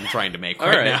metaphor I'm trying to make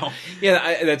right now.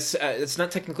 Yeah, that's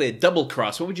not technically a double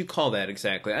cross. What would you call that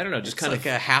exactly? I don't know. Just it's kind like of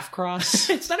a half cross.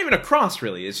 It's not even a cross,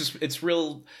 really. It's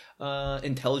real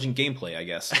intelligent gameplay, I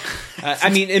guess. I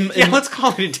mean, let's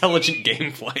call it intelligent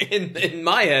gameplay. In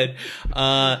my head,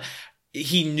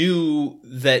 he knew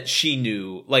that she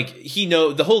knew. Like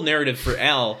the whole narrative for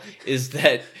Al is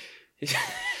that.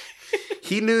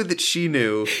 He knew that she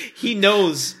knew. He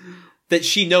knows that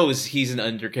she knows he's an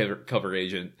undercover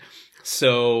agent.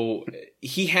 So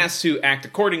he has to act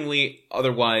accordingly,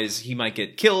 otherwise he might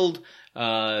get killed,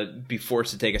 be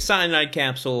forced to take a cyanide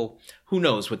capsule. Who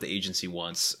knows what the agency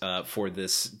wants for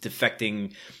this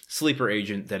defecting sleeper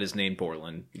agent that is named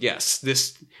Borland. Yes,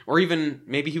 or even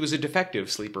maybe he was a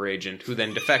defective sleeper agent who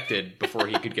then defected before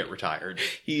he could get retired.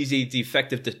 He's a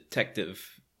defective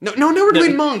detective. No, we're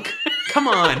doing Monk. Come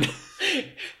on.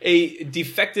 A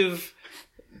defective...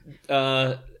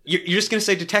 You're just going to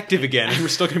say detective again, and we're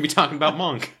still going to be talking about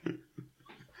Monk.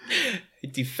 A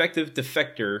defective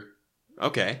defector.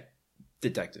 Okay.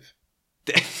 Detective.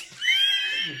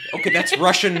 Okay, that's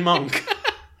Russian Monk.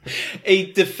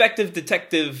 A defective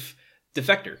detective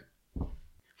defector.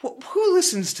 Who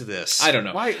listens to this? I don't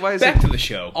know. Why is Back it... to the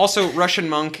show. Also, Russian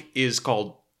Monk is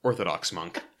called Orthodox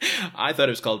Monk. I thought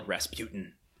it was called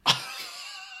Rasputin.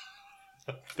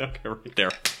 Okay, right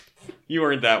there. You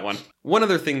earned that one. One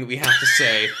other thing that we have to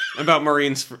say about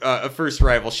Maureen's first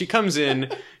rival. She comes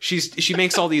in, she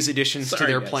makes all these additions to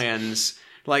their plans.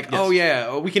 Like, yes. Oh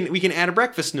yeah, we can add a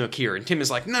breakfast nook here. And Tim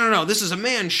is like, no, this is a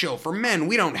man's show for men.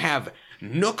 We don't have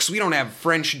nooks. We don't have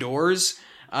French doors.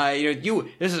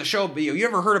 This is a show. You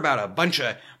ever heard about a bunch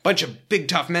of big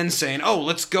tough men saying, "Oh,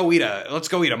 let's go eat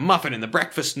a muffin in the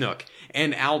breakfast nook"?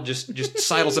 And Al just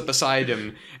sidles up beside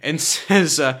him and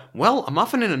says, "Well, a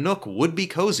muffin in a nook would be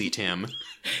cozy, Tim."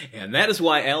 And that is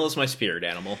why Al is my spirit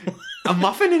animal. A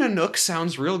muffin in a nook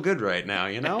sounds real good right now.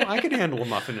 I could handle a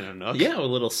muffin in a nook. Yeah, a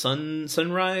little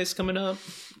sunrise coming up.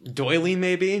 Doily,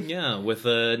 maybe? Yeah, with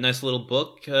a nice little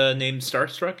book named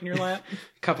Starstruck in your lap.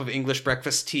 Cup of English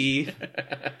breakfast tea.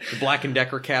 The Black &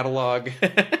 Decker catalog.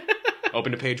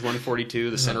 Open to page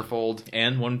 142, the centerfold.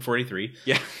 And 143.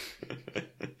 Yeah.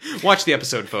 Watch the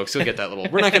episode, folks. You'll get that little...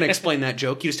 We're not going to explain that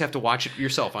joke. You just have to watch it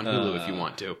yourself on Hulu if you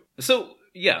want to. So...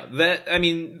 Yeah,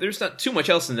 there's not too much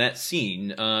else in that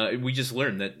scene. We just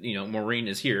learned that, Maureen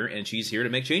is here, and she's here to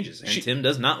make changes. And Tim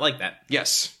does not like that.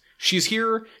 Yes. She's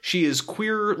here. She is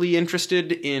queerly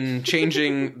interested in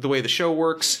changing the way the show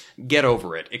works. Get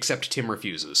over it. Except Tim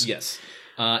refuses. Yes.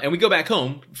 And we go back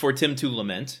home for Tim to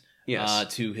lament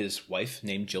to his wife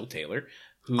named Jill Taylor.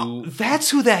 Who that's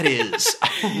who that is.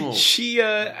 Oh. She,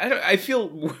 I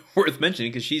feel worth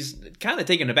mentioning because she's kind of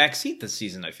taken a back seat this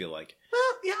season, I feel like.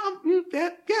 Yeah,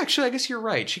 actually, I guess you're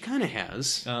right. She kind of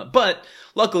has. But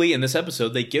luckily, in this episode,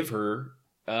 they give her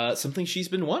something she's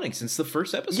been wanting since the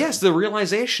first episode. Yes, the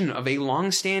realization of a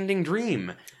long-standing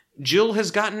dream. Jill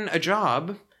has gotten a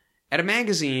job at a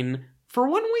magazine for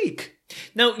 1 week.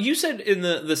 Now, you said in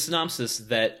the synopsis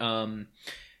that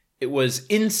it was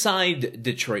Inside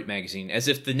Detroit Magazine, as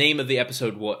if the name of the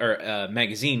episode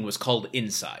magazine was called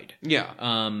Inside. Yeah.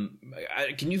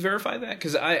 Can you verify that?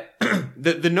 Because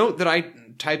the note that I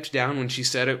typed down when she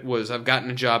said it was, I got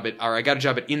a job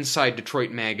at Inside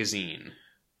Detroit Magazine.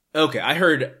 Okay, I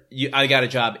heard I got a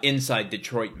job inside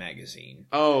Detroit Magazine.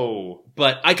 Oh.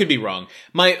 But I could be wrong.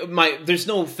 There's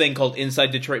no thing called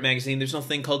Inside Detroit Magazine. There's no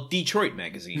thing called Detroit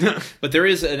Magazine. But there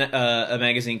is a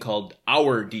magazine called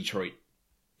Our Detroit,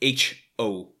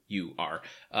 HOUR,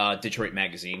 Detroit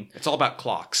Magazine. It's all about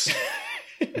clocks.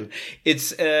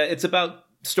 It's about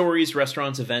stories,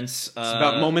 restaurants, events. It's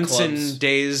about moments clubs. and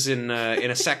days in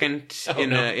a second,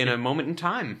 in a moment in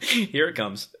time. Here it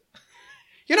comes.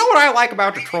 You know what I like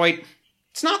about Detroit?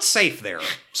 It's not safe there.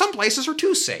 Some places are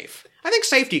too safe. I think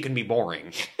safety can be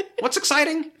boring. What's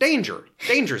exciting? Danger.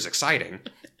 Danger's exciting.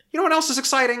 You know what else is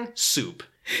exciting? Soup.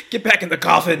 Get back in the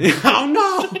coffin. Oh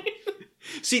no!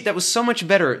 See, that was so much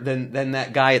better than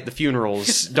that guy at the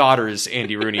funeral's daughter's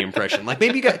Andy Rooney impression. Like,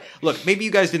 maybe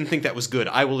you guys didn't think that was good.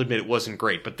 I will admit it wasn't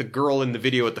great, but the girl in the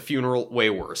video at the funeral, way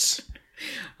worse.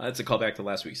 That's a callback to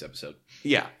last week's episode.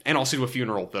 Yeah, and also to a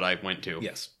funeral that I went to.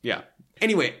 Yes. Yeah.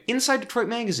 Anyway, Inside Detroit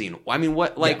Magazine. I mean,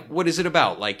 what is it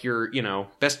about? Like,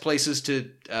 best places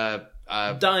to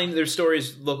dine, their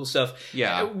stories, local stuff.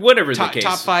 Yeah. Whatever the case.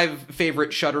 Top 5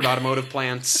 favorite shuttered automotive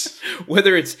plants.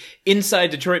 Whether it's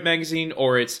Inside Detroit Magazine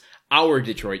or it's Our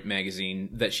Detroit Magazine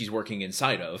that she's working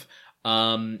inside of,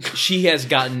 she has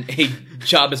gotten a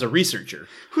job as a researcher.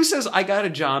 Who says I got a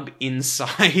job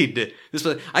inside this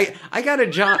place? I got a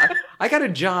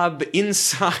job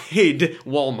inside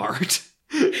Walmart.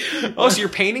 Oh, so you're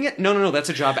painting it? No, that's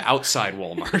a job outside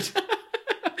Walmart.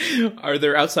 Are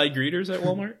there outside greeters at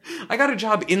Walmart? I got a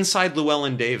job inside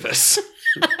Llewellyn Davis.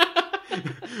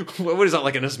 What is that,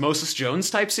 like an Osmosis Jones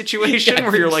type situation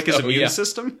where you're like his immune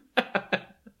system?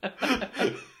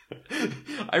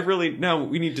 Now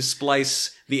we need to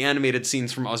splice the animated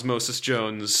scenes from Osmosis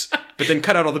Jones but then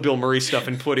cut out all the Bill Murray stuff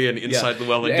and put in Inside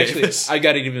Llewellyn Actually, Davis. I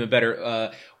got it even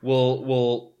better.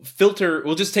 We'll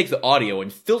just take the audio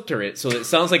and filter it so that it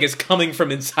sounds like it's coming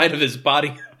from inside of his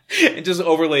body and just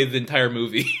overlay the entire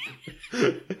movie.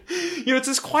 It's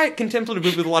this quiet, contemplative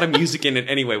movie with a lot of music in it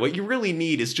anyway. What you really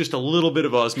need is just a little bit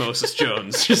of Osmosis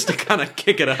Jones, just to kind of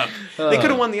kick it up. They could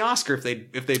have won the Oscar if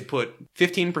they'd put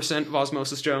 15% of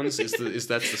Osmosis Jones. That's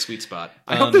the sweet spot.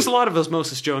 I hope there's a lot of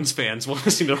Osmosis Jones fans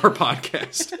listening to our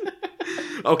podcast.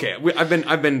 Okay,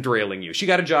 I've been derailing you. She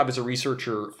got a job as a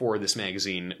researcher for this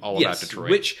magazine all about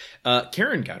Detroit. Which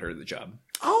Karen got her the job.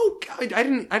 Oh, I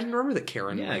didn't remember that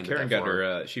Karen. Yeah, Karen got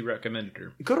her. She recommended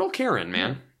her. Good old Karen,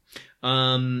 man.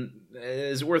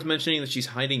 Is it worth mentioning that she's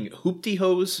hiding hoopty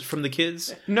hose from the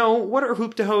kids? No, what are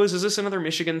hoop to hose? Is this another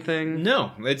Michigan thing?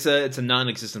 No, it's a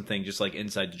non-existent thing, just like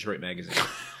Inside Detroit Magazine.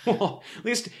 Well, at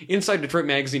least Inside Detroit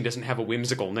Magazine doesn't have a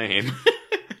whimsical name.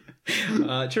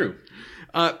 True.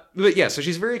 But yeah, so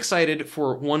she's very excited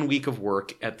for 1 week of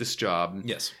work at this job.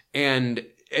 Yes. And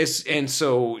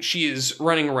so she is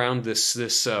running around this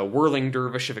whirling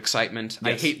dervish of excitement.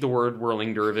 Yes. I hate the word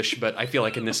whirling dervish, but I feel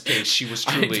like in this case she was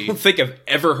truly... I don't think I've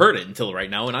ever heard it until right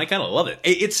now, and I kind of love it.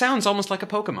 It sounds almost like a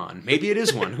Pokemon. Maybe it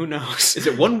is one. Who knows? Is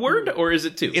it one word, or is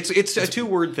it two? It's a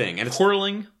two-word thing. And it's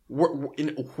whirling?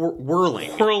 Whirling.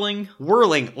 Whirling?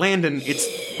 Whirling. Landon,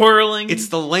 it's... Whirling? It's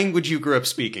the language you grew up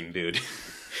speaking, dude.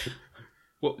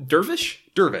 Well, dervish?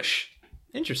 Dervish.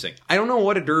 Interesting. I don't know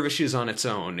what a dervish is on its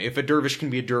own. If a dervish can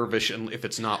be a dervish and if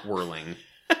it's not whirling.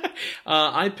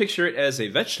 I picture it as a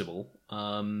vegetable.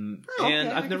 And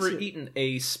I've never eaten eaten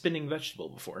a spinning vegetable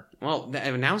before. Well,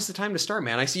 now's the time to start,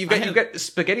 man. I see you've got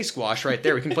spaghetti squash right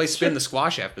there. We can play spin the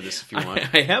squash after this if you want.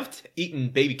 I have eaten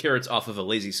baby carrots off of a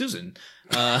Lazy Susan.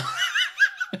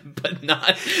 But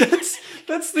not...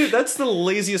 That's the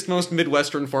laziest, most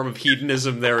Midwestern form of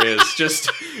hedonism there is.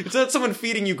 Just, it's not someone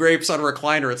feeding you grapes on a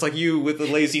recliner. It's like you with the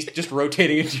lazy just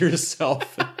rotating into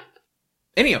yourself.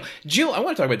 Anyhow, Jill, I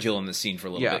want to talk about Jill in this scene for a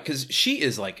little bit, because she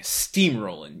is like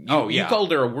steamrolling. You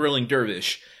called her a whirling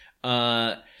dervish.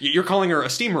 You're calling her a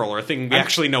steamroller, a thing we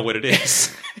actually know what it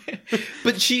is.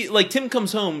 But she, like, Tim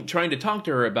comes home trying to talk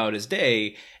to her about his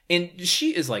day, and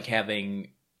she is like having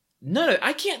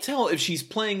I can't tell if she's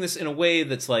playing this in a way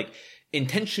that's like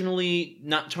intentionally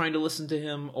not trying to listen to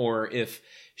him, or if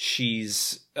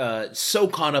she's so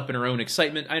caught up in her own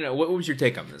excitement. I don't know. What was your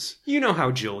take on this? You know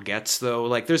how Jill gets, though.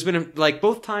 Like, there's been,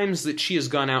 both times that she has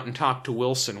gone out and talked to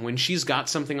Wilson, when she's got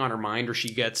something on her mind or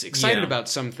she gets excited about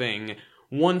something,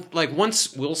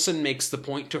 once Wilson makes the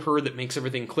point to her that makes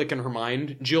everything click in her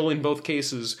mind, Jill, in both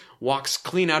cases, walks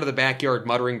clean out of the backyard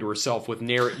muttering to herself with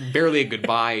barely a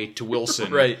goodbye to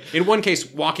Wilson. Right. In one case,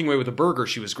 walking away with a burger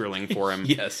she was grilling for him.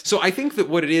 Yes. So I think that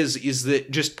what it is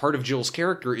that just part of Jill's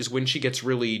character is when she gets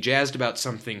really jazzed about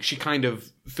something, she kind of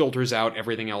filters out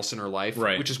everything else in her life.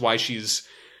 Right. Which is why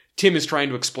Tim is trying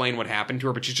to explain what happened to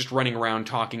her, but she's just running around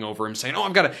talking over him, saying, "Oh,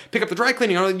 I've got to pick up the dry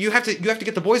cleaning. Oh, you have to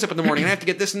get the boys up in the morning. And I have to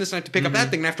get this and this, and I have to pick up that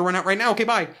thing, and I have to run out right now. Okay,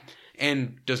 bye."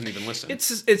 And doesn't even listen.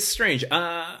 It's strange.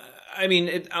 I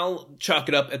mean, I'll chalk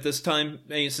it up at this time,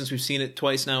 since we've seen it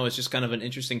twice now, as just kind of an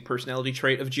interesting personality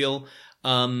trait of Jill.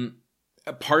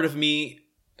 A part of me,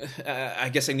 I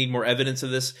guess I need more evidence of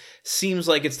this, seems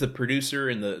like it's the producer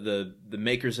and the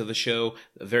makers of the show,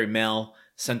 a very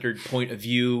male-centered point of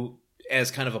view, as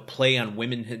kind of a play on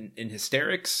women in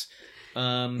hysterics.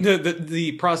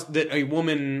 That a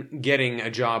woman getting a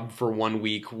job for 1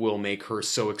 week will make her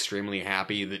so extremely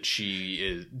happy that she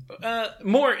is...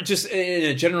 more just in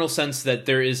a general sense that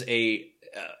there is a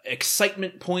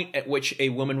excitement point at which a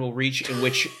woman will reach in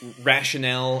which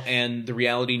rationale and the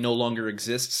reality no longer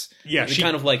exists. Yeah,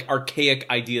 kind of like archaic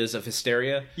ideas of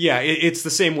hysteria. Yeah, it's the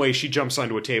same way she jumps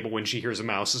onto a table when she hears a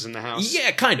mouse is in the house.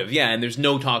 Yeah, kind of. Yeah, and there's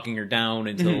no talking her down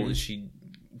until she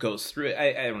goes through it.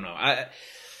 I don't know.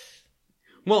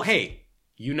 Well, hey,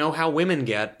 you know how women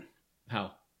get.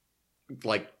 How?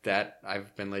 Like that,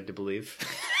 I've been led to believe.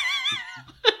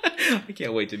 I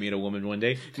can't wait to meet a woman one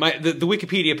day. The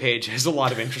Wikipedia page has a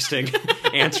lot of interesting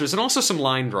answers and also some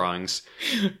line drawings.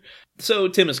 So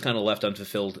Tim is kind of left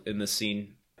unfulfilled in this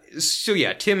scene. So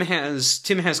yeah, Tim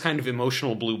has kind of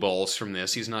emotional blue balls from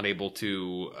this. He's not able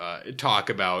to talk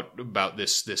about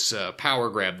this power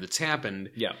grab that's happened.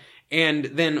 Yeah. And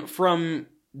then from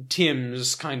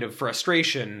Tim's kind of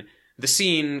frustration, the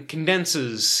scene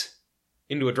condenses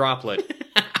into a droplet.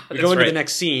 We go into the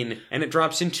next scene, and it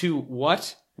drops into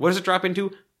what? What does it drop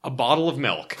into? A bottle of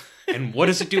milk. And what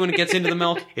does it do when it gets into the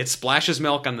milk? It splashes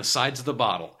milk on the sides of the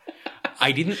bottle.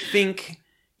 I didn't think...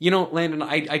 Landon,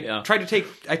 I try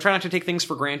not to take things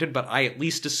for granted, but I at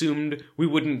least assumed we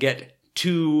wouldn't get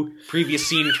 2 previous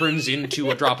scene turns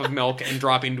into a drop of milk and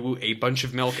drop into a bunch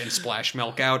of milk and splash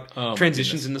milk out. Oh, my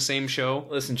Transitions goodness. in the same show.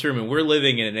 Listen, Truman, we're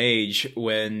living in an age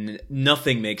when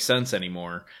nothing makes sense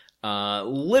anymore.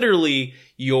 Literally,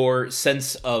 your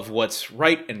sense of what's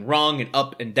right and wrong and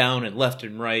up and down and left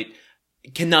and right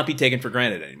cannot be taken for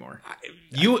granted anymore.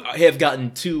 You have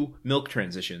gotten 2 milk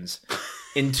transitions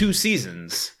in 2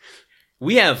 seasons.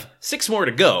 We have 6 more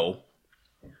to go.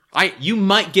 You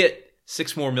might get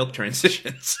 6 more milk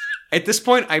transitions. At this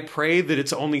point, I pray that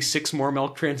it's only 6 more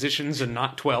milk transitions and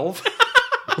not 12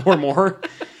 or more.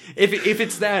 If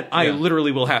it's that, I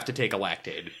literally will have to take a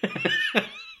Lactaid.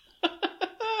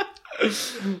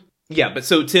 Yeah, but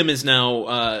so Tim is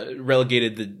now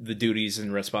relegated the duties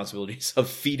and responsibilities of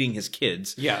feeding his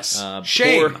kids. Yes.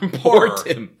 Shame. Poor Horror.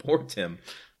 Tim. Poor Tim.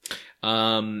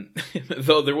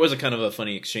 Though there was a kind of a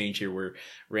funny exchange here where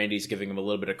Randy's giving him a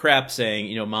little bit of crap,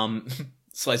 saying, Mom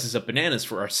slices up bananas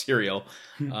for our cereal.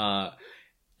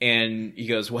 And he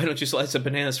goes, why don't you slice up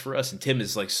bananas for us? And Tim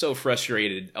is like so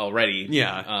frustrated already.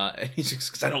 Yeah. And he's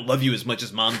just, because I don't love you as much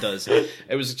as Mom does.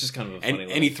 It was just kind of a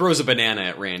funny and he throws a banana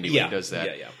at Randy when he does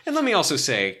that. Yeah. And let me also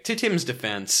say, to Tim's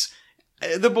defense,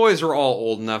 the boys are all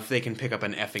old enough they can pick up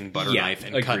an effing butter knife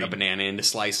and cut a banana into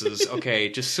slices. Okay,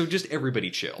 just everybody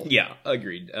chill. Yeah,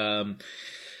 agreed.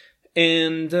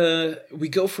 And we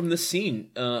go from this scene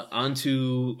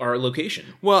onto our location.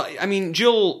 Well, I mean,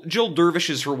 Jill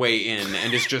dervishes her way in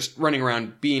and is just running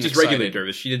around being Just excited. regular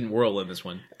dervish. She didn't whirl in this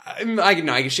one.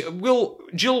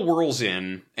 Jill whirls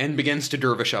in and begins to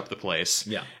dervish up the place.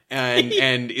 Yeah.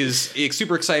 and is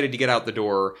super excited to get out the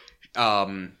door.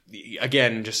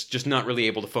 Again, just not really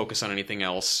able to focus on anything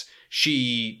else.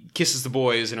 She kisses the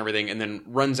boys and everything, and then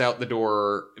runs out the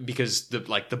door because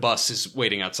the bus is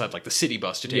waiting outside, like the city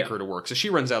bus to take her to work. So she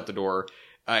runs out the door.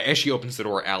 As she opens the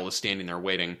door, Al is standing there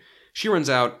waiting. She runs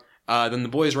out. Then the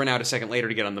boys run out a second later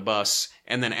to get on the bus,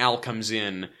 and then Al comes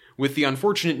in with the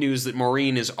unfortunate news that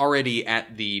Maureen is already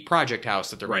at the project house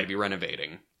that they're going to be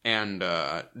renovating. And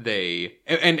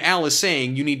and Al is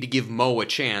saying, you need to give Mo a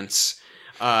chance.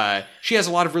 She has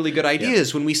a lot of really good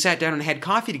ideas. Yeah. When we sat down and had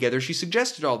coffee together, she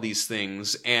suggested all these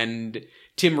things, and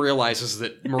Tim realizes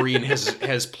that Maureen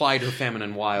has plied her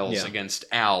feminine wiles against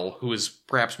Al, who is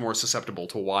perhaps more susceptible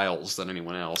to wiles than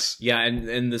anyone else. Yeah,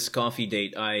 and this coffee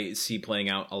date I see playing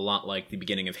out a lot like the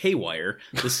beginning of Haywire,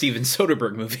 the Steven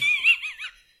Soderbergh movie.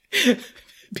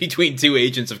 Between 2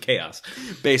 agents of chaos.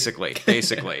 Basically.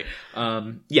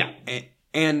 Yeah.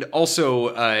 And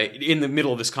also, in the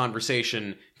middle of this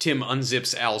conversation, Tim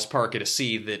unzips Al's parka to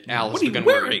see that Al has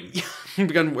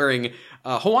begun wearing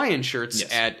Hawaiian shirts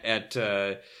at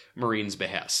Maureen's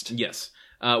behest. Yes.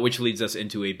 Which leads us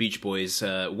into a Beach Boys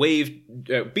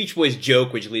Beach Boys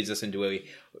joke, which leads us into a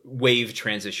wave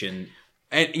transition.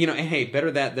 And, hey,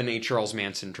 better that than a Charles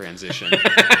Manson transition.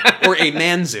 Or a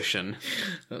Mansition.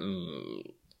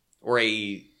 Or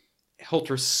a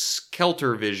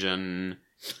Helter-Skelter vision.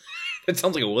 That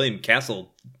sounds like a William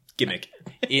Castle gimmick.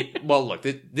 Well, look,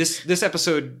 this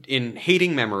episode in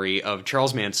hating memory of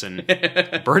Charles Manson,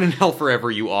 burn in hell forever,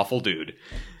 you awful dude.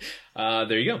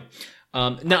 There you go.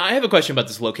 Now, I have a question about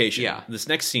this location. Yeah. This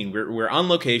next scene, we're on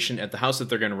location at the house that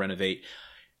they're going to renovate.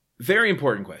 Very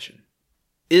important question.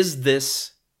 Is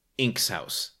this Ink's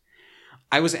house?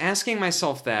 I was asking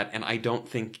myself that, and I don't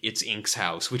think it's Ink's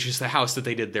house, which is the house that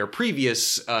they did their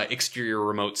previous exterior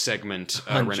remote segment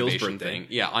renovation thing.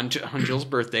 Yeah, on Jill's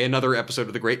birthday, another episode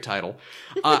of the great title.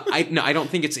 I don't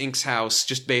think it's Ink's house,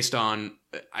 just based on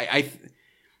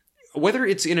whether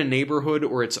it's in a neighborhood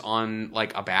or it's on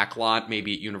like a back lot,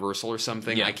 maybe at Universal or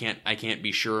something. Yeah. I can't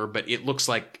be sure, but it looks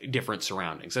like different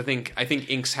surroundings. I think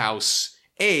Ink's house.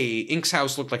 Ink's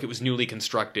house looked like it was newly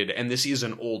constructed, and this is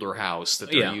an older house that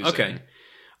they're using. Okay.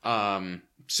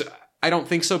 So I don't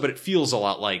think so, but it feels a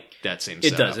lot like that same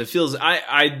setup. It does. It feels.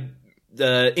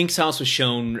 The Ink's house was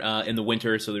shown in the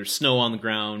winter, so there's snow on the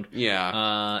ground.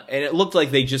 Yeah. And it looked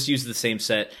like they just used the same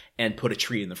set and put a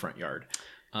tree in the front yard.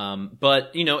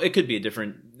 But it could be a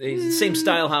different, same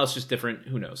style house, just different.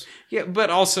 Who knows? Yeah,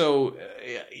 but also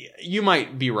you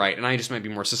might be right, and I just might be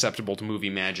more susceptible to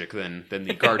movie magic than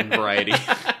the garden variety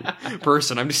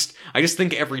person. I just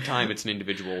think every time it's an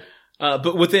individual.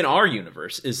 But within our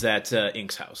universe, is that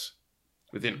Ink's house?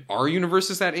 Within our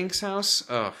universe, is that Ink's house?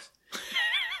 Ugh.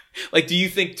 Like, do you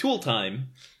think Tool Time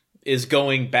is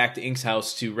going back to Ink's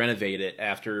house to renovate it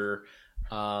after?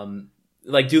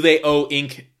 Do they owe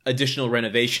Ink additional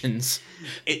renovations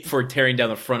for tearing down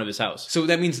the front of his house. So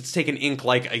that means it's taken Ink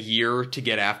like a year to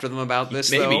get after them about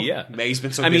this, Maybe, though? yeah. He's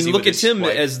been so I busy mean, look with at his Tim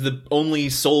wife. as the only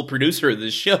sole producer of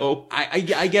this show.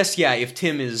 I guess, yeah, if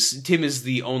Tim is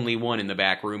the only one in the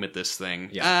back room at this thing.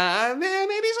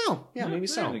 Maybe so. Yeah, maybe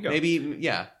so. there you go. Maybe,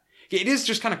 yeah. It is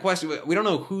just kind of question. We don't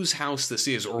know whose house this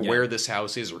is or where this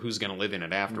house is or who's going to live in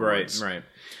it afterwards. Right.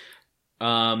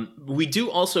 We do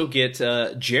also get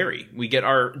Jerry. We get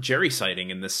our Jerry sighting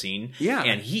in this scene. Yeah.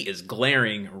 And he is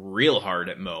glaring real hard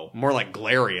at Mo. More like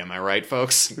glary, am I right,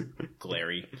 folks?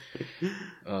 Glary.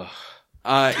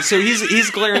 So he's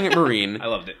glaring at Maureen. I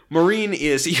loved it. Maureen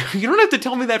is... You don't have to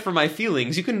tell me that for my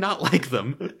feelings. You can not like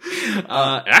them.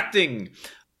 Acting.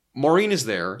 Maureen is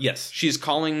there. Yes. She's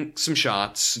calling some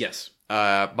shots. Yes.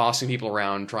 Bossing people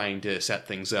around, trying to set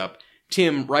things up.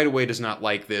 Tim right away does not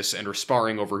like this and are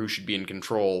sparring over who should be in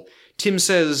control. Tim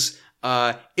says,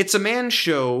 it's a man's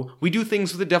show. We do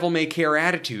things with a devil-may-care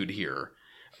attitude here.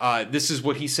 This is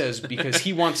what he says because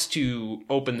he wants to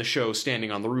open the show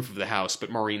standing on the roof of the house, but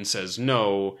Maureen says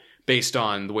no, based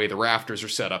on the way the rafters are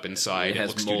set up inside. It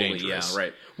looks too dangerous. Yeah,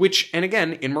 right. Which, and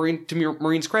again, to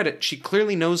Maureen's credit, she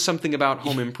clearly knows something about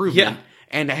home improvement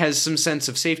and has some sense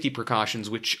of safety precautions,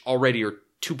 which already are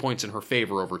 2 points in her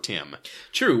favor over Tim.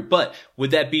 True, but would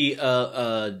that be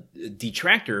a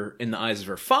detractor in the eyes of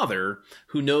her father,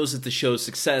 who knows that the show's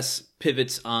success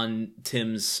pivots on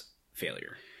Tim's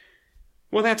failure?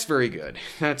 Well, that's very good.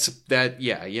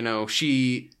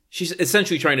 She's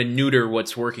essentially trying to neuter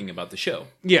what's working about the show.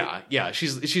 Yeah.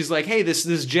 She's like, hey,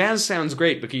 this jazz sounds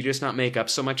great, but can you just not make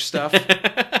up so much stuff?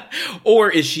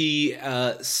 Or is she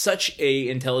such a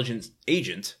intelligent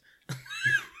agent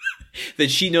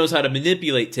that she knows how to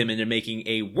manipulate Tim into making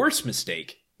a worse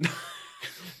mistake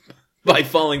by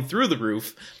falling through the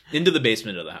roof into the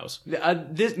basement of the house?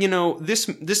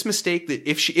 This mistake, that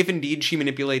if indeed she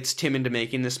manipulates Tim into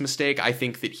making this mistake, I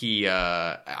think that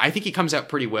he comes out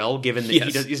pretty well, given that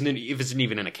he isn't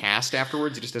even in a cast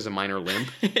afterwards. He just has a minor limp.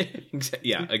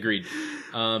 Yeah, agreed.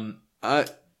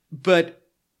 But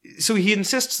so he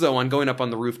insists though on going up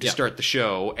on the roof to start the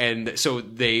show, and so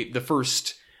the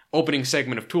first opening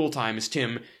segment of Tool Time is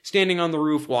Tim standing on the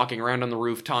roof, walking around on the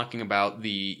roof, talking about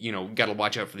gotta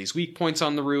watch out for these weak points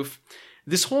on the roof.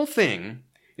 This whole thing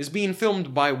is being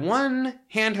filmed by one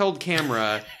handheld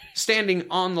camera standing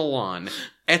on the lawn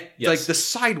at like the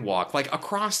sidewalk, like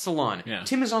across the lawn. Yeah.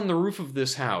 Tim is on the roof of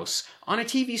this house. On a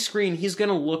TV screen, he's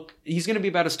gonna be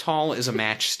about as tall as a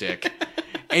matchstick.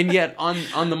 And yet,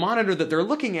 on the monitor that they're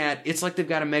looking at, it's like they've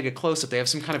got a mega close-up. They have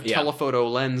some kind of telephoto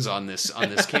lens on this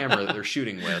camera that they're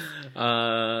shooting with.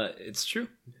 It's true.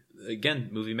 Again,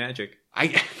 movie magic. I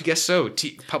guess so.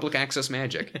 Public access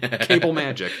magic. Cable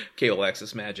magic. Cable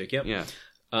access magic, yep. Yeah.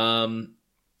 And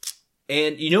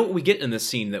you know what we get in this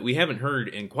scene that we haven't heard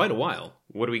in quite a while?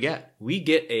 What do we get? We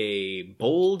get a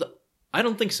bold, I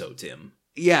don't think so, Tim.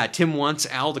 Yeah, Tim wants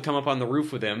Al to come up on the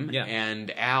roof with him, Yeah.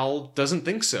 and Al doesn't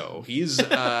think so. He's,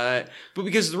 but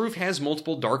because the roof has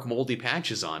multiple dark, moldy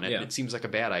patches on it, it seems like a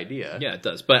bad idea. Yeah, it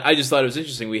does. But I just thought it was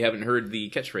interesting. We haven't heard the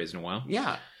catchphrase in a while.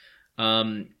 Yeah.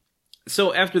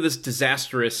 So after this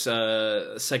disastrous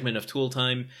segment of Tool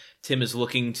Time, Tim is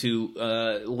looking to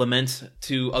lament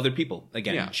to other people.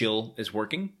 Again, Jill is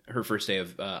working, her first day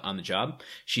of on the job.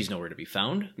 She's nowhere to be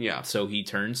found. Yeah. So he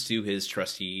turns to his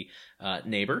trusty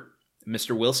neighbor,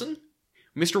 Mr. Wilson.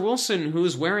 Mr. Wilson,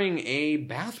 who's wearing a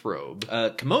bathrobe.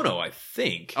 Kimono, I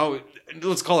think. Oh,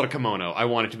 let's call it a kimono. I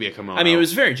want it to be a kimono. I mean, it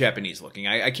was very Japanese looking.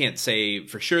 I can't say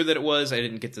for sure that it was. I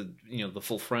didn't get to, the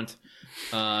full front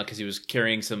because he was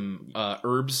carrying some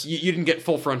herbs. You didn't get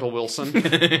full frontal Wilson.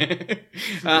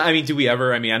 I mean, do we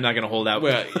ever? I mean, I'm not going to hold out on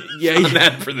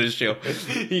that for this show.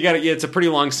 You got it's a pretty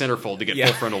long centerfold to get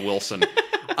full frontal Wilson.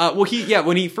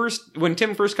 When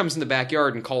Tim first comes in the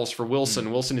backyard and calls for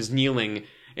Wilson, Wilson is kneeling.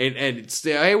 And it's,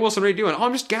 hey, Wilson, what are you doing? Oh,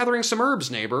 I'm just gathering some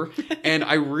herbs, neighbor. And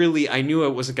I knew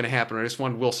it wasn't going to happen. I just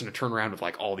wanted Wilson to turn around with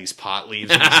like all these pot leaves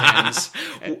in his hands.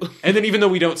 And then even though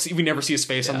we never see his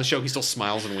face on the show, he still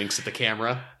smiles and winks at the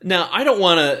camera. Now, I don't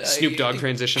want to... Snoop Dogg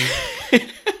transition.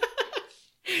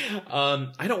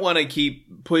 I don't want to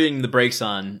keep putting the brakes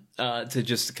on to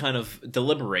just kind of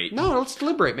deliberate. No, let's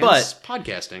deliberate, man. But it's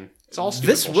podcasting. It's all stupid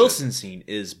this bullshit. Wilson scene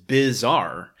is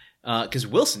bizarre. Because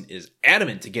Wilson is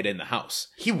adamant to get in the house.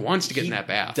 He wants to get in that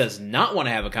bath. Does not want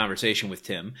to have a conversation with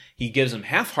Tim. He gives him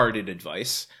half-hearted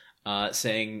advice,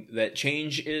 saying that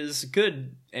change is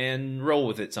good and roll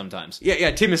with it sometimes. Yeah.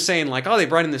 Tim is saying like, oh, they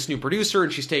brought in this new producer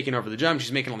and she's taking over the job. And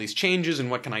she's making all these changes and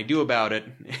what can I do about it?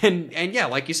 And yeah,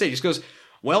 like you say, he just goes,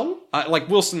 well, like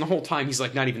Wilson the whole time, he's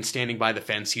like not even standing by the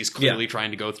fence. He's clearly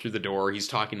trying to go through the door. He's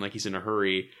talking like he's in a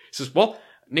hurry. He says, well,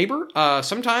 neighbor,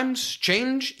 sometimes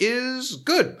change is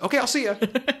good. Okay, I'll see ya.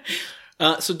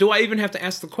 So do I even have to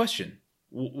ask the question?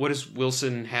 What does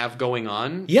Wilson have going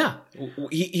on? Yeah.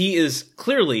 He is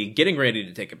clearly getting ready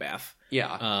to take a bath.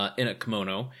 Yeah. In a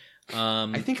kimono.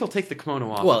 I think he'll take the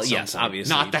kimono off. Well, at some yes, point.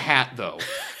 obviously. Not the hat, though.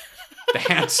 The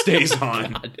hat stays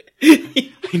on. God.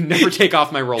 I never take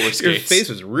off my roller Your skates. face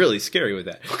was really scary with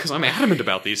that. Because I'm adamant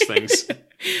about these things.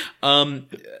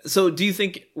 So do you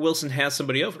think Wilson has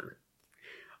somebody over?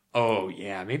 Oh,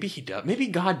 yeah, maybe he does. Maybe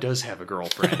God does have a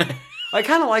girlfriend. I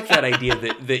kind of like that idea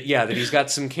that he's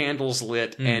got some candles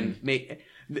lit and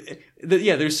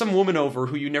there's some woman over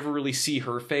who you never really see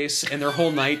her face, and their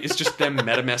whole night is just them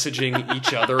meta-messaging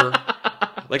each other.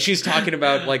 Like, she's talking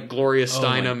about, like, Gloria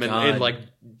Steinem and like,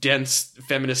 dense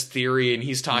feminist theory, and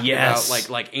he's talking about,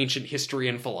 like ancient history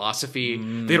and philosophy.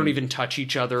 They don't even touch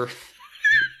each other.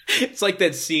 It's like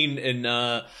that scene in,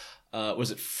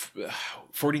 was it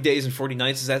 40 Days and 40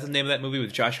 Nights? Is that the name of that movie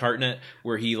with Josh Hartnett?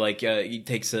 Where he he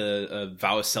takes a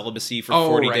vow of celibacy for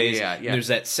 40 days. Yeah. And there's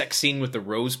that sex scene with the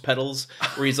rose petals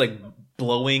where he's like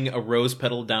blowing a rose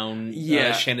petal down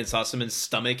Shannon Sossaman's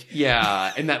stomach.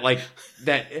 Yeah, and that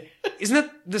isn't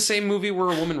that the same movie where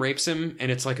a woman rapes him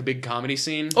and it's like a big comedy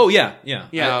scene? Oh yeah.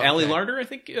 Ali Okay. Larder, I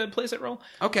think, plays that role.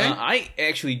 Okay. I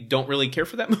actually don't really care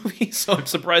for that movie, so I'm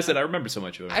surprised that I remember so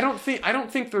much of it. I don't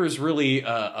think there's really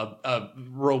a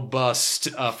robust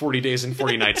 40 Days and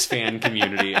 40 Nights fan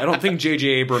community. I don't think J.J.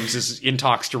 Abrams is in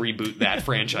talks to reboot that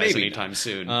franchise anytime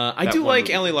soon. I do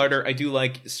like Ali Larder. I do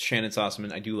like Shannon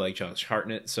Sossaman. I do like Josh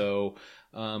Hartnett. So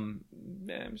I'm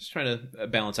just trying to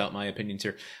balance out my opinions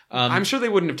here. I'm sure they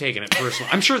wouldn't have taken it personally.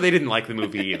 I'm sure they didn't like the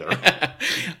movie either.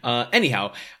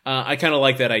 Anyhow, I kind of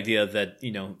like that idea that,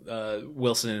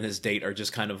 Wilson and his date are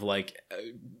just kind of like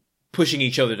pushing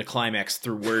each other to climax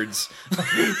through words.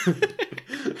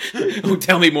 Oh,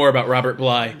 tell me more about Robert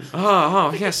Bly.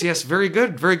 Oh, yes, very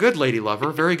good, lady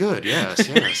lover, very good,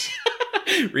 yes.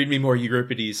 Read me more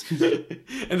Euripides.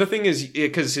 And the thing is,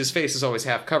 because his face is always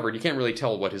half covered, you can't really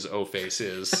tell what his O face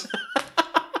is.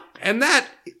 And that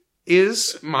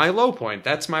is my low point.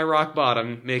 That's my rock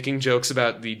bottom, making jokes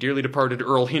about the dearly departed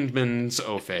Earl Hindman's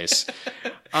O face.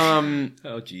 Oh,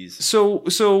 jeez.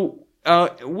 So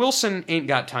Wilson ain't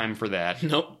got time for that.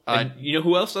 Nope. And you know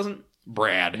who else doesn't?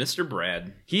 Brad. Mr.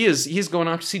 Brad. He's going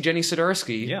off to see Jenny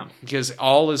Sadarsky. Yeah. Because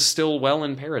all is still well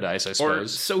in paradise, I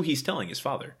suppose. Or so he's telling his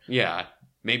father. Yeah.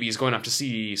 Maybe he's going off to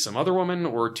see some other woman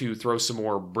or to throw some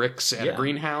more bricks at a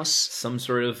greenhouse. Some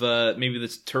sort of, maybe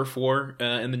this turf war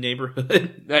in the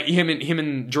neighborhood. Him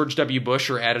and George W.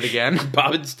 Bush are at it again.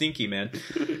 Bob and Stinky, man.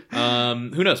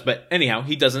 Who knows? But anyhow,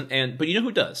 he doesn't. But you know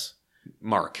who does?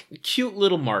 Mark. Cute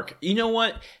little Mark. You know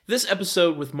what? This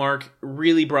episode with Mark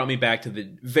really brought me back to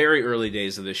the very early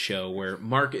days of this show where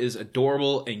Mark is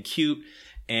adorable and cute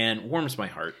and warms my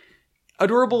heart.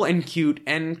 Adorable and cute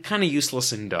and kind of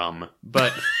useless and dumb,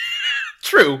 but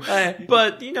True,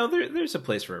 but there's a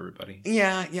place for everybody.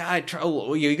 Yeah. I try.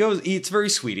 He goes. It's very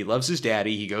sweet. He loves his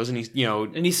daddy. He goes and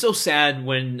he's so sad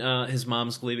when his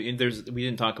mom's leaving. And we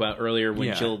didn't talk about earlier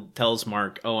when Jill tells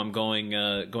Mark, "Oh, I'm going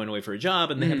away for a job,"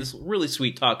 and they have this really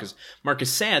sweet talk because Mark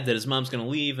is sad that his mom's going to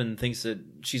leave and thinks that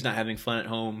she's not having fun at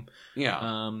home. Yeah.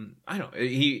 I don't.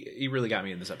 He really got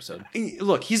me in this episode.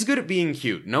 Look, he's good at being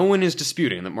cute. No one is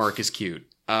disputing that Mark is cute.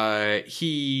 When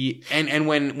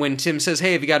Tim says,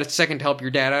 "Hey, have you got a second to help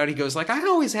your dad out?" He goes like, "I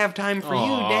always have time for you,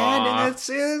 Dad," and it's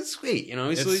sweet.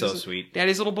 He's so sweet.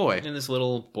 Daddy's little boy in this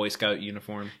little Boy Scout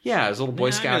uniform. Yeah, his little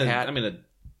Boy Scout hat. I'm gonna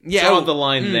draw the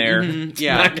line there.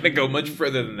 Yeah, not gonna go much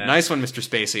further than that. Nice one, Mr.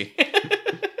 Spacey.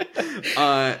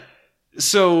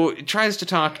 So tries to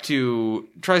talk to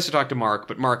Mark,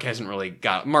 but Mark hasn't really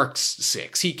got. Mark's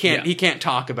 6. He can't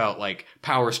talk about like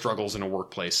power struggles in a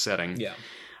workplace setting.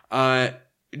 Yeah.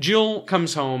 Jill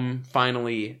comes home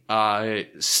finally,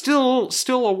 still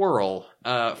a whirl,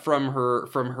 from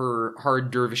her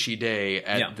hard dervishy day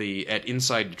at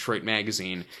Inside Detroit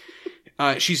Magazine.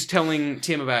 She's telling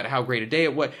Tim about how great a day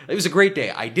it was. It was a great day.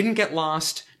 I didn't get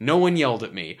lost. No one yelled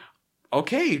at me.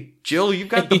 Okay, Jill, you've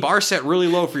got the bar set really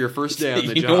low for your first day on the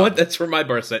job. You know what? That's for my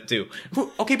bar set too.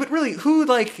 Okay, but really, who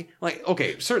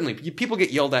okay, certainly people get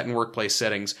yelled at in workplace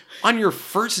settings. On your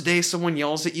first day, someone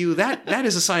yells at you. That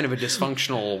is a sign of a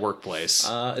dysfunctional workplace.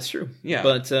 It's true. Yeah,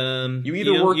 but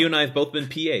you and I have both been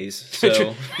PAs.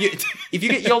 So if you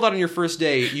get yelled at on your first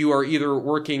day, you are either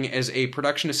working as a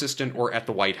production assistant or at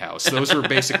the White House. Those are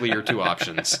basically your two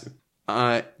options.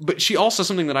 But she also,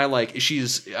 something that I like, is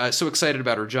she's so excited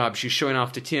about her job, she's showing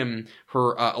off to Tim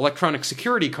her electronic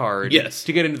security card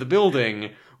to get into the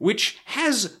building, which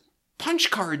has punch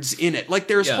cards in it. Like,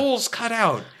 there's holes cut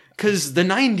out. Because the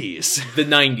 90s. The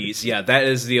 90s, yeah, that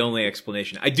is the only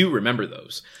explanation. I do remember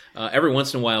those. Every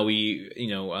once in a while, we,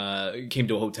 came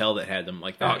to a hotel that had them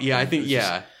like that. Oh, yeah, I think,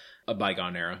 yeah. A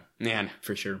bygone era. Man.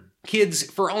 For sure. Kids,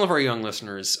 for all of our young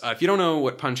listeners, if you don't know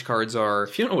what punch cards are...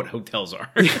 If you don't know what hotels are...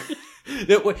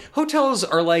 Hotels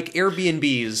are like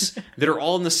Airbnbs that are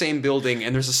all in the same building,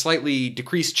 and there's a slightly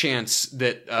decreased chance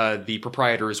that the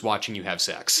proprietor is watching you have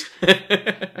sex.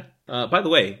 By the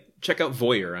way, check out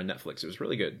Voyeur on Netflix. It was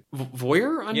really good.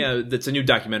 Voyeur? Yeah, that's a new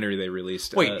documentary they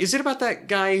released. Wait, is it about that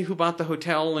guy who bought the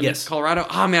hotel in Yes. Colorado?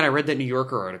 Oh man, I read that New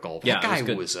Yorker article. Yeah, That guy it was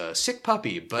good. was a sick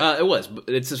puppy, but it was.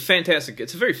 It's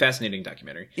a very fascinating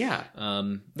documentary. yeah.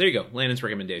 There you go. Landon's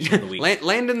recommendation of the week.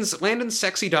 Landon's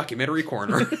sexy documentary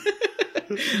corner.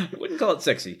 I wouldn't call it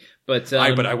sexy, but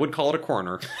but I would call it a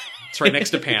corner. It's right next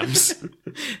to Pam's.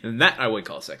 and that I would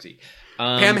call sexy.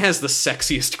 Pam has the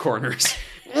sexiest corners.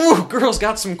 Ooh, girl's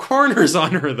got some corners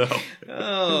on her though.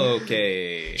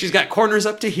 Okay. She's got corners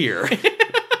up to here.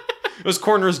 Those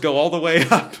corners go all the way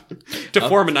up to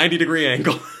form a 90-degree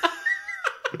angle.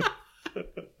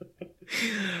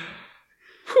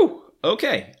 Whew.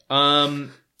 Okay.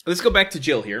 Let's go back to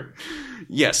Jill here.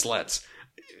 Yes, let's.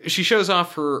 She shows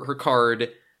off her card,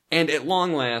 and at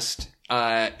long last,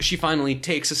 she finally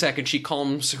takes a second. She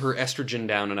calms her estrogen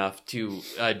down enough to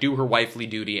do her wifely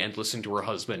duty and listen to her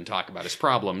husband talk about his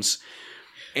problems.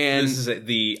 And This is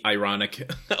the ironic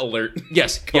alert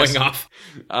yes, going yes.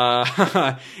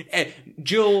 off.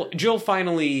 Jill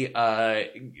finally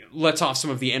lets off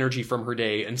some of the energy from her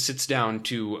day and sits down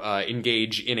to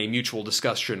engage in a mutual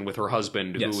discussion with her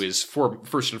husband, Yes. who is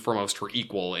first and foremost her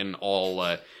equal in all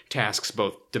tasks,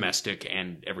 both domestic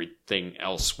and everything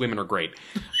else. Women are great.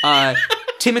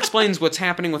 Tim explains what's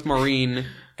happening with Maureen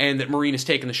and that Maureen has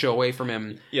taken the show away from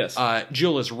him. Yes.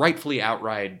 Jill is rightfully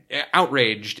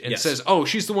outraged and Yes. says, "Oh,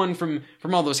 she's the one from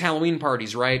all those Halloween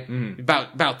parties, right?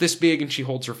 About this big." And she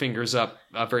holds her fingers up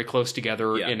very close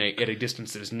together Yeah. at a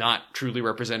distance that is not truly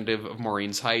representative of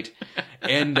Maureen's height.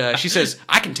 And she says,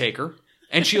 "I can take her."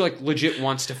 And she legit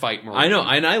wants to fight Maureen. I know,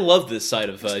 and I love this side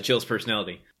of Jill's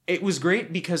personality. It was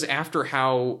great because after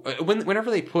how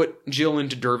whenever they put Jill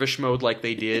into dervish mode like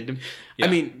they did, Yeah. I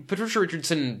mean, Patricia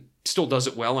Richardson still does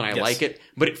it well and I Yes. like it,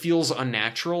 but it feels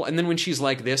unnatural. And then when she's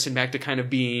like this and back to kind of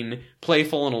being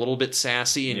playful and a little bit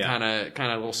sassy and Yeah.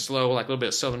 kind of a little slow, like a little bit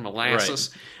of Southern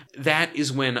molasses. That's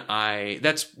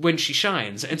when she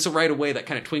shines. And so right away, that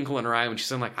kind of twinkle in her eye when she's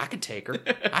like, I could take her.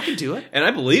 I could do it. And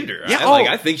I believed her. Yeah,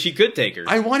 I think she could take her.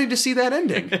 I wanted to see that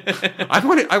ending.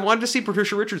 I wanted to see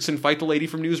Patricia Richardson fight the lady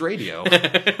from News Radio.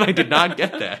 I did not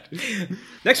get that.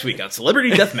 Next week on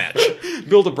Celebrity Deathmatch.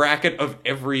 Build a bracket of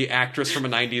every actress from a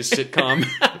 90s sitcom.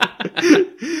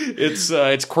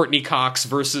 It's Courtney Cox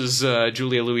versus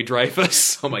Julia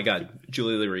Louis-Dreyfus. Oh my god,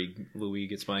 Julia Louis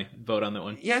gets my vote on that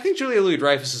one. Yeah, I think Julia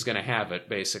Louis-Dreyfus is going to have it,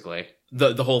 basically.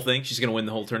 The whole thing? She's going to win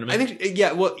the whole tournament? I think,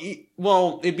 yeah,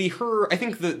 well, it'd be her. I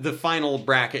think the final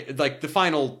bracket, the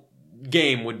final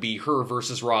game would be her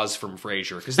versus Roz from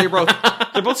Frasier, because they're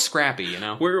both scrappy, you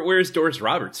know. Where's Doris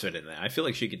Roberts fit in that? I feel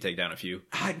like she could take down a few.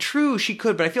 True, she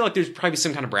could, but I feel like there's probably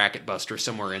some kind of bracket buster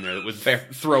somewhere in there that would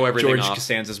throw everything George off.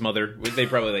 Costanza's mother. They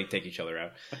probably take each other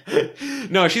out.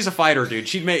 No, she's a fighter, dude.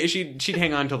 She'd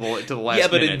hang on to the last Yeah,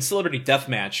 but minute. in Celebrity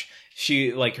Deathmatch,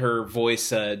 she her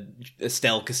voice,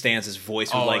 Estelle Costanza's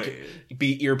voice would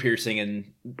be ear piercing,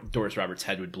 and Doris Roberts'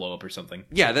 head would blow up or something.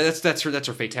 Yeah, that's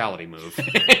her fatality move.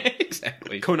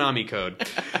 Exactly. Konami code.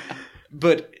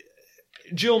 But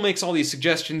Jill makes all these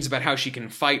suggestions about how she can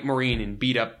fight Maureen and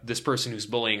beat up this person who's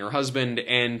bullying her husband,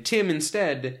 and Tim,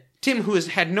 who has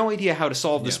had no idea how to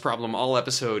solve this problem all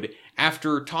episode,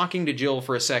 after talking to Jill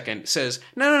for a second, says,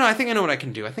 No, I think I know what I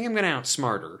can do. I think I'm going to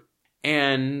outsmart her.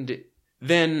 And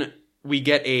then we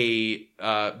get a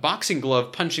boxing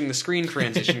glove punching the screen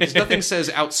transition, because nothing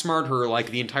says outsmart her like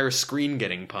the entire screen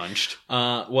getting punched.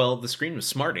 Well, the screen was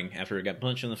smarting after it got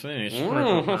punched in the face.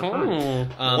 Landon's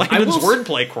I will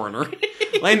wordplay corner.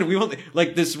 Landon,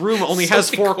 this room only has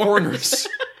 4 corners.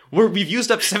 We've used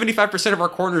up 75% of our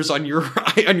corners on your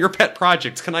pet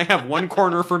projects. Can I have one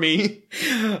corner for me?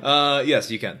 Yes,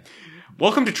 you can.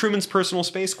 Welcome to Truman's Personal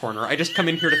Space Corner. I just come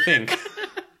in here to think.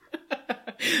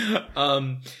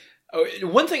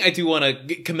 One thing I do want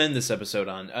to commend this episode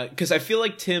on, because I feel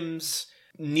like Tim's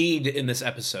need in this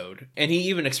episode, and he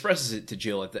even expresses it to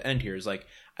Jill at the end here, is like,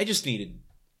 I just needed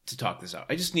to talk this out.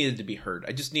 I just needed to be heard.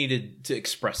 I just needed to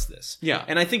express this. Yeah.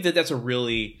 And I think that that's a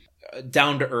really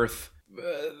down-to-earth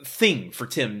thing for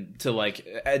Tim to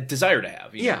a desire to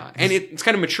have. You know? And it's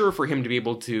kind of mature for him to be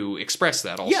able to express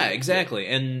that also. Yeah, exactly.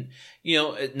 And,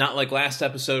 not like last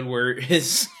episode where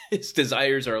his his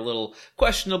desires are a little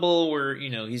questionable, where, you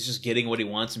know, he's just getting what he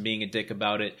wants and being a dick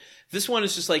about it. This one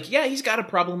is just like, yeah, he's got a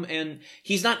problem, and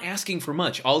he's not asking for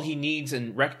much. All he needs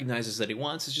and recognizes that he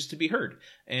wants is just to be heard.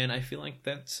 And I feel like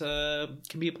that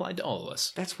can be applied to all of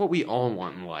us. That's what we all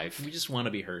want in life. We just want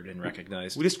to be heard and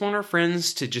recognized. We just want our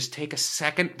friends to just take a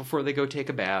second before they go take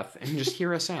a bath and just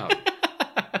hear us out.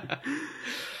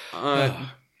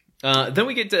 Then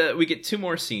we get two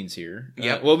more scenes here.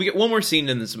 Yep. Well, we get one more scene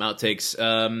and then some outtakes.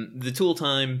 The Tool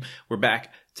time. We're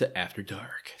back to After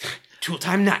Dark. Tool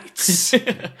Time Nights.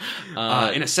 In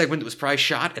a segment that was probably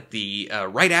shot at the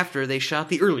right after they shot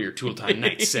the earlier Tool Time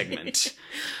Nights segment.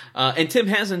 And Tim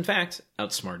has in fact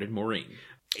outsmarted Maureen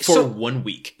for 1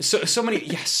 week. So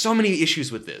many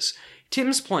issues with this.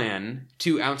 Tim's plan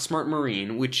to outsmart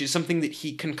Maureen, which is something that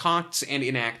he concocts and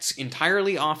enacts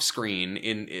entirely off screen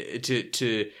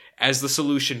as the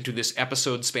solution to this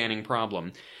episode spanning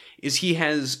problem, is he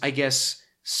has, I guess,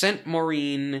 sent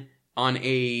Maureen on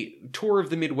a tour of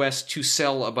the Midwest to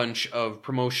sell a bunch of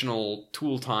promotional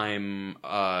Tool Time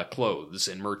clothes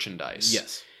and merchandise.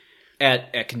 Yes.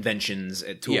 At conventions,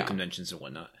 at tool conventions and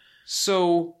whatnot.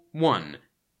 So, 1.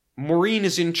 Maureen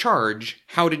is in charge.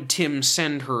 How did Tim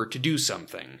send her to do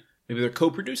something? Maybe they're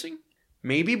co-producing?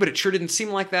 Maybe, but it sure didn't seem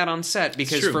like that on set,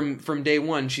 because from day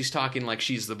one, she's talking like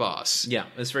she's the boss. Yeah,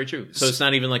 that's very true. So it's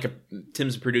not even like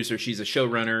Tim's a producer, she's a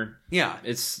showrunner. Yeah.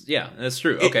 That's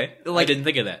true. Okay. I didn't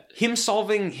think of that. Him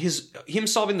solving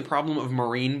the problem of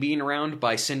Maureen being around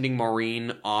by sending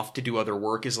Maureen off to do other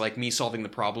work is like me solving the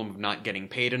problem of not getting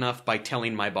paid enough by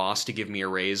telling my boss to give me a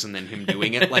raise and then him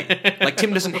doing it. Like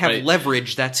Tim doesn't have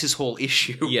leverage, that's his whole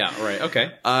issue. Yeah, right.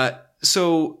 Okay.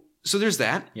 So there's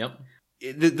that. Yep.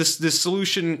 This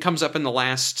solution comes up in the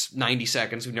last 90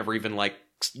 seconds. We've never even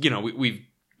we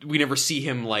never see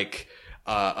him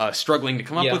struggling to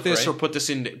come up with this or put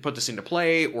this into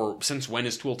play, or since when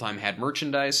has Tool Time had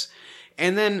merchandise.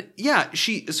 And then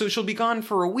she'll be gone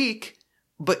for a week,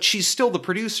 but she's still the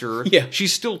producer. Yeah.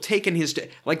 She's still taking his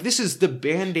this is the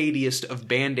band-aidiest of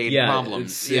band-aid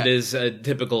problems. It is a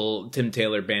typical Tim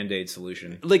Taylor band-aid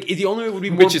solution. The only way would be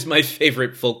more... Which is my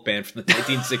favorite folk band from the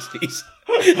 1960s.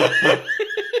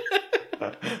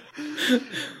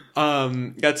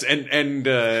 And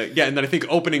then I think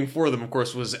opening for them, of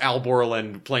course, was Al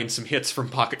Borland playing some hits from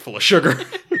Pocket Full of Sugar.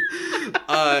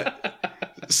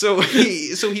 So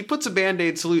he puts a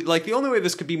Band-Aid solution. The only way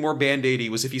this could be more Band-Aidy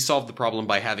was if he solved the problem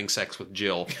by having sex with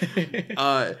Jill.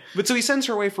 But so he sends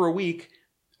her away for a week,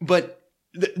 but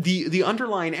the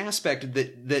underlying aspect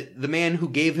that the man who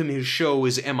gave him his show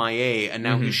is MIA, and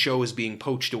now his show is being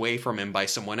poached away from him by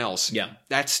someone else. Yeah.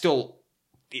 That's still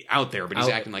out there, but he's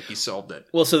acting like he solved it.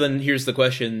 Well, so then here's the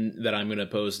question that I'm going to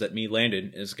pose that me,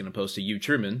 Landon, is going to pose to you,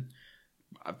 Truman.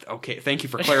 Okay, thank you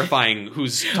for clarifying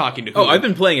who's talking to who. Oh, I've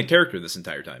been playing a character this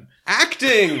entire time.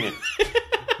 Acting!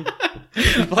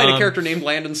 Playing a character named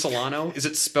Landon Solano? Is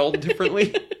it spelled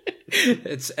differently?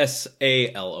 It's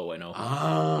Salono.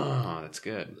 Ah, that's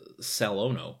good.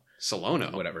 Salono.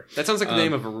 Whatever. That sounds like the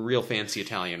name of a real fancy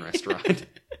Italian restaurant.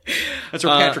 That's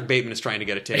where Patrick Bateman is trying to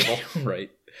get a table.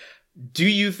 Right. Do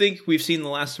you think we've seen the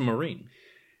last of Maureen?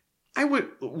 I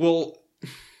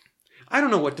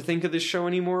don't know what to think of this show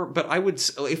anymore, but I would,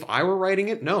 if I were writing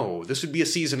it, no. This would be a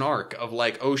season arc of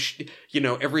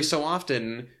every so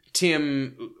often,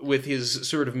 Tim, with his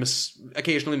sort of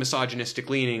occasionally misogynistic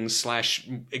leanings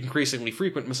 / increasingly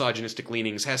frequent misogynistic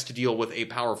leanings, has to deal with a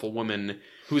powerful woman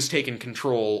who's taken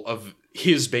control of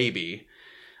his baby.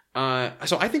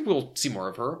 So I think we'll see more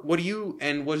of her. What does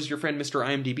your friend Mr.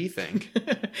 IMDb think?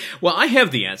 Well, I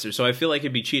have the answer, so I feel like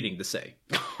it'd be cheating to say.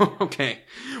 Okay.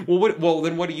 Well,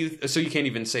 then what do you... So you can't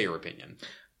even say your opinion.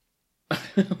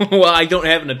 Well, I don't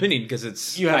have an opinion because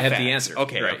I have the answer.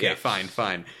 Okay, right, okay, yeah.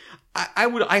 Fine.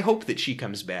 I hope that she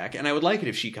comes back, and I would like it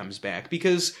if she comes back,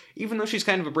 because even though she's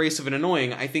kind of abrasive and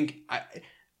annoying, I think...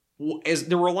 there's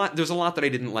a lot that I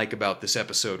didn't like about this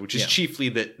episode, which is chiefly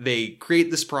that they create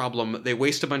this problem, they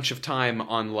waste a bunch of time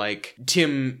on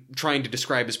Tim trying to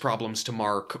describe his problems to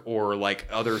Mark, or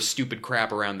other stupid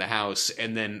crap around the house,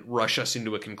 and then rush us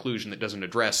into a conclusion that doesn't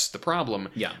address the problem.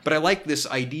 Yeah. But I like this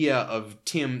idea of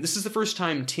Tim. This is the first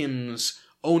time Tim's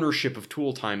ownership of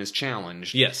Tool Time is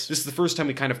challenged. Yes. This is the first time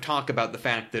we kind of talk about the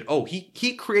fact that,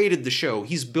 he created the show,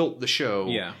 he's built the show.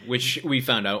 Yeah, which we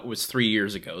found out was 3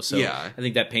 years ago, so I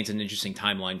think that paints an interesting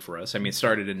timeline for us. I mean, it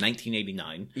started in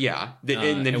 1989. Yeah.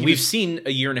 And we've seen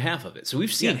a year and a half of it, so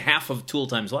we've seen half of Tool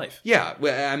Time's life. Yeah,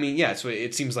 well, I mean, so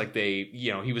it seems like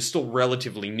he was still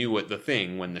relatively new at the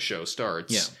thing when the show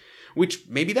starts. Yeah. Which,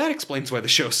 maybe that explains why the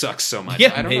show sucks so much.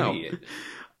 Yeah, I don't know.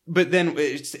 But then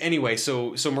anyway,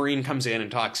 so Maureen comes in and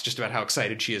talks just about how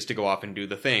excited she is to go off and do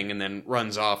the thing, and then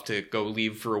runs off to go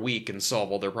leave for a week and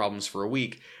solve all their problems for a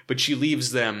week. But she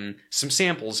leaves them some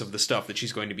samples of the stuff that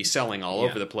she's going to be selling all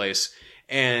over the place.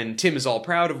 And Tim is all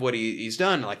proud of what he's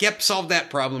done. Like, yep, solved that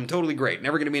problem. Totally great.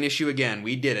 Never going to be an issue again.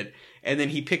 We did it. And then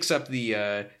he picks up the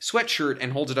sweatshirt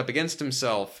and holds it up against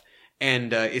himself.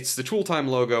 And it's the Tool Time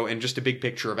logo and just a big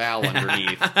picture of Al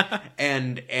underneath.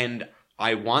 and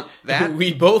I want that.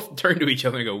 We both turn to each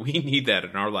other and go, we need that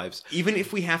in our lives. Even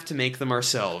if we have to make them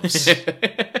ourselves,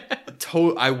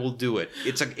 I will do it.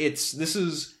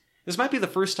 This might be the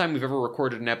first time we've ever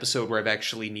recorded an episode where I've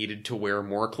actually needed to wear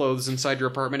more clothes inside your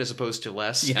apartment as opposed to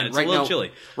less. Yeah, it's a little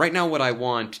chilly. Right now, what I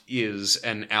want is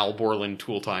an Al Borland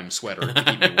Tool Time sweater to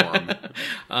keep me warm.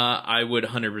 I would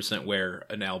 100% wear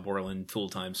an Al Borland Tool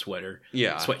Time sweater.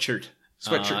 Yeah. Sweatshirt.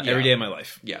 Sweatshirt, every day of my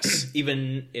life. Yes.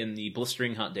 Even in the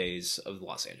blistering hot days of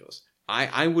Los Angeles.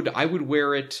 I would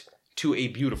wear it to a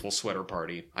beautiful sweater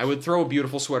party. I would throw a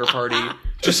beautiful sweater party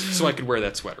just so I could wear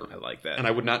that sweater. I like that. And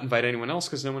I would not invite anyone else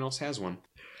because no one else has one.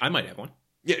 I might have one.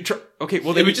 Yeah. Okay.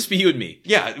 Well, it would just be you and me.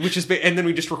 Yeah. And then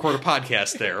we just record a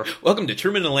podcast there. Welcome to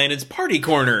Truman and Landon's Party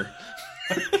Corner.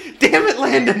 Damn it,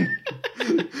 Landon.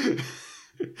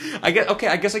 I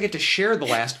guess I get to share the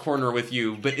last corner with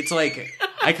you, but it's like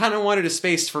I kind of wanted a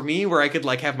space for me where I could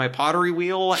like have my pottery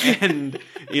wheel and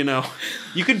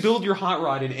you could build your hot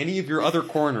rod in any of your other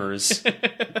corners.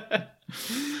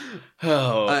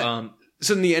 So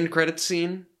in the end credits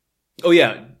scene. Oh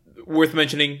yeah, worth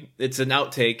mentioning. It's an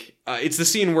outtake. It's the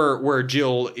scene where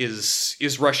Jill is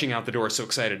rushing out the door, so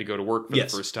excited to go to work for the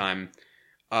first time.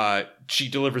 She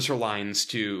delivers her lines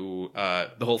to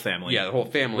the whole family. Yeah, the whole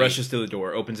family. Rushes to the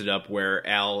door, opens it up where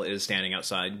Al is standing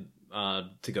outside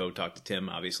to go talk to Tim,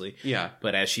 obviously. Yeah.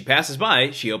 But as she passes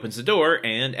by, she opens the door,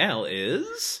 and Al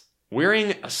is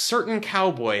wearing a certain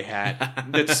cowboy hat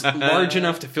that's large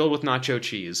enough to fill with nacho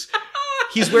cheese.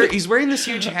 He's wearing this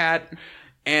huge hat,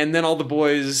 and then all the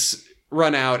boys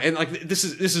run out, and like this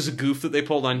is a goof that they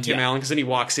pulled on Tim Allen, because then he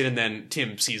walks in, and then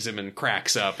Tim sees him and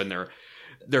cracks up, and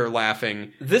they're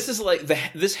laughing. This is like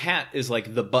this hat is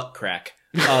like the butt crack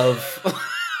of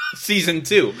season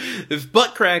 2. If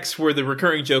butt cracks were the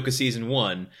recurring joke of season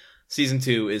 1, season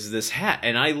 2 is this hat,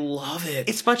 and I love it.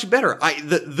 It's much better.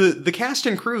 The cast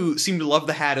and crew seem to love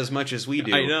the hat as much as we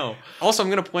do. I know. Also, I'm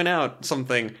going to point out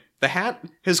something. The hat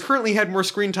has currently had more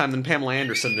screen time than Pamela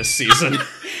Anderson this season.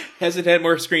 Has it had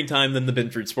more screen time than the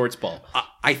Binford Sports Ball?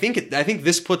 I think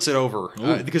this puts it over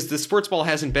because the sports ball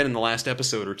hasn't been in the last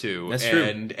episode or two. That's true,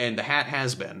 and the hat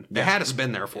has been. The hat has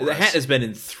been there for us. The hat has been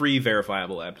in 3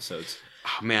 verifiable episodes.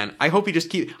 Oh, man, I hope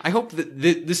I hope that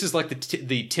this is like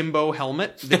the Timbo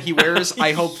helmet that he wears.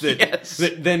 I hope that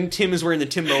that then Tim is wearing the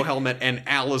Timbo helmet and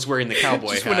Al is wearing the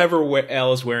cowboy hat. Whenever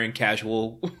Al is wearing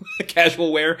casual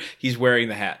wear, he's wearing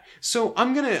the hat. So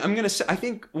I'm gonna say, I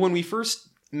think when we first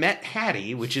met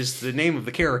Hattie, which is the name of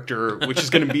the character, which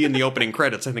is going to be in the opening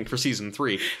credits, I think, for season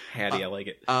 3. Hattie, I like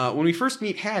it. When we first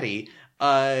meet Hattie,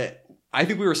 I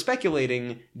think we were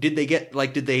speculating, did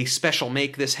they special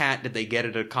make this hat? Did they get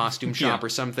it at a costume shop or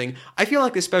something? I feel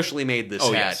like they specially made this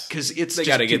hat because they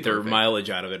got to get their mileage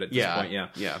out of it at this point. Yeah.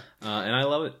 And I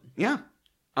love it. Yeah.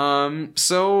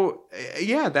 So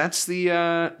yeah, that's the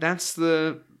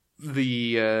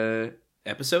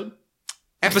episode.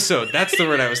 Episode. That's the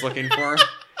word I was looking for.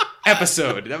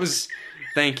 Episode. That was.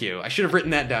 Thank you. I should have written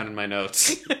that down in my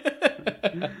notes.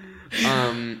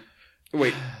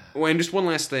 Wait. Oh, and just one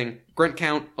last thing. Grunt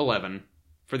count 11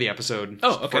 for the episode.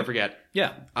 Oh, okay. Before I forget.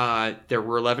 Yeah. There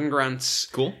were 11 grunts.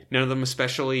 Cool. None of them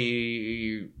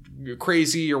especially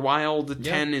crazy or wild.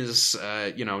 10 is,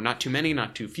 not too many,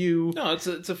 not too few. No,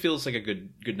 it feels like a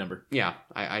good number. Yeah,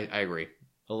 I agree.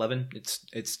 11.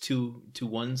 It's two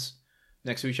ones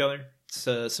next to each other. It's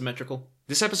symmetrical.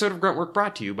 This episode of Gruntwork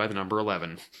brought to you by the number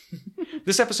 11.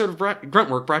 This episode of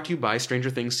Gruntwork brought to you by Stranger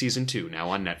Things Season 2, now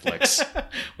on Netflix.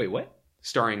 Wait, what?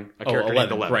 Starring a character 11.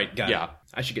 named 11. Right, got it.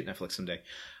 I should get Netflix someday.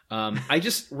 I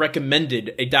just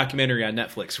recommended a documentary on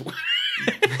Netflix.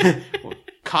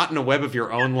 Caught in a web of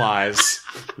your own lies.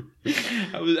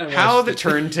 How the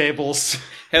turntables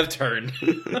have turned.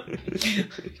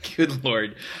 Good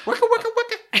Lord. Wicka, wicka,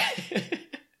 wicka.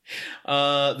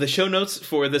 The show notes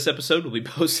for this episode will be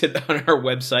posted on our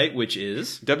website, which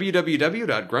is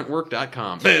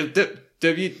www.gruntwork.com.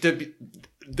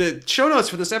 The show notes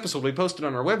for this episode will be posted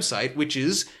on our website, which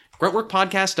is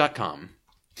gruntworkpodcast.com.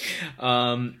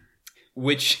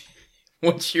 Which,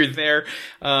 once you're there,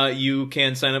 you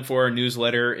can sign up for our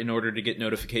newsletter in order to get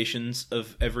notifications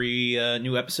of every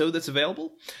new episode that's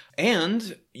available.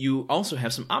 And you also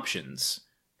have some options.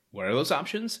 What are those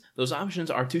options? Those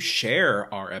options are to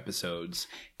share our episodes.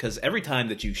 Because every time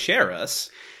that you share us,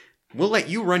 we'll let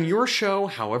you run your show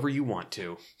however you want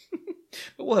to.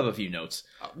 But we'll have a few notes.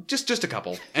 Just a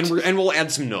couple. And we'll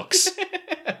add some nooks.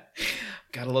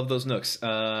 Gotta love those nooks. Hey,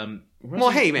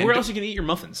 man. Where else are you gonna eat your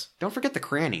muffins? Don't forget the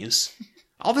crannies.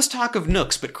 All this talk of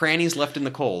nooks, but crannies left in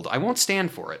the cold. I won't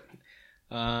stand for it.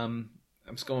 I'm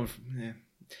just going for...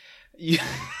 Yeah.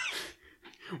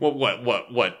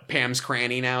 What? Pam's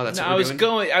cranny now? That's no, what we're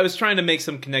doing? I was trying to make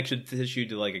some connection tissue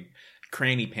to like a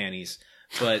cranny panties,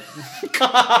 but couldn't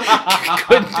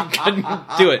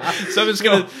do it. So I'm just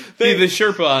gonna be the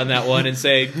Sherpa on that one and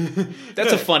say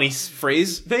that's a funny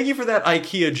phrase. Thank you for that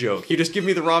IKEA joke. You just give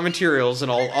me the raw materials and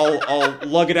I'll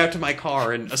lug it out to my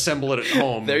car and assemble it at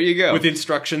home. There you go. With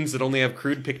instructions that only have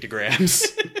crude pictograms.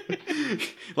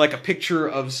 Like a picture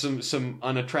of some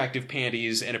unattractive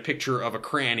panties and a picture of a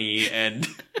cranny and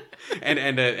an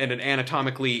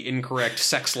anatomically incorrect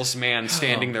sexless man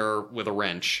standing there with a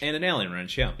wrench. And an Allen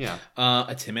wrench, yeah. Yeah.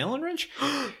 A Tim Allen wrench?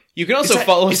 You can also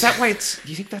follow us. Is that why it's... Do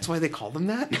you think that's why they call them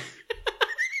that?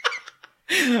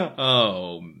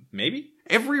 Oh, maybe?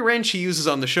 Every wrench he uses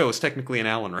on the show is technically an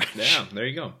Allen wrench. Yeah, there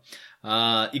you go.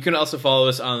 You can also follow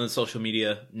us on the social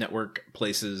media network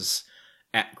places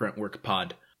at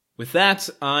GruntWorkPod. With that,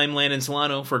 I'm Landon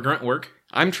Solano for Gruntwork.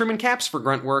 I'm Truman Caps for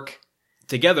Gruntwork.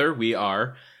 Together, we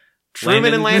are...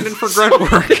 Truman and Landon for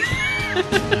Gruntwork.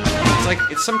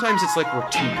 Sometimes it's like we're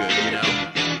too good, you know?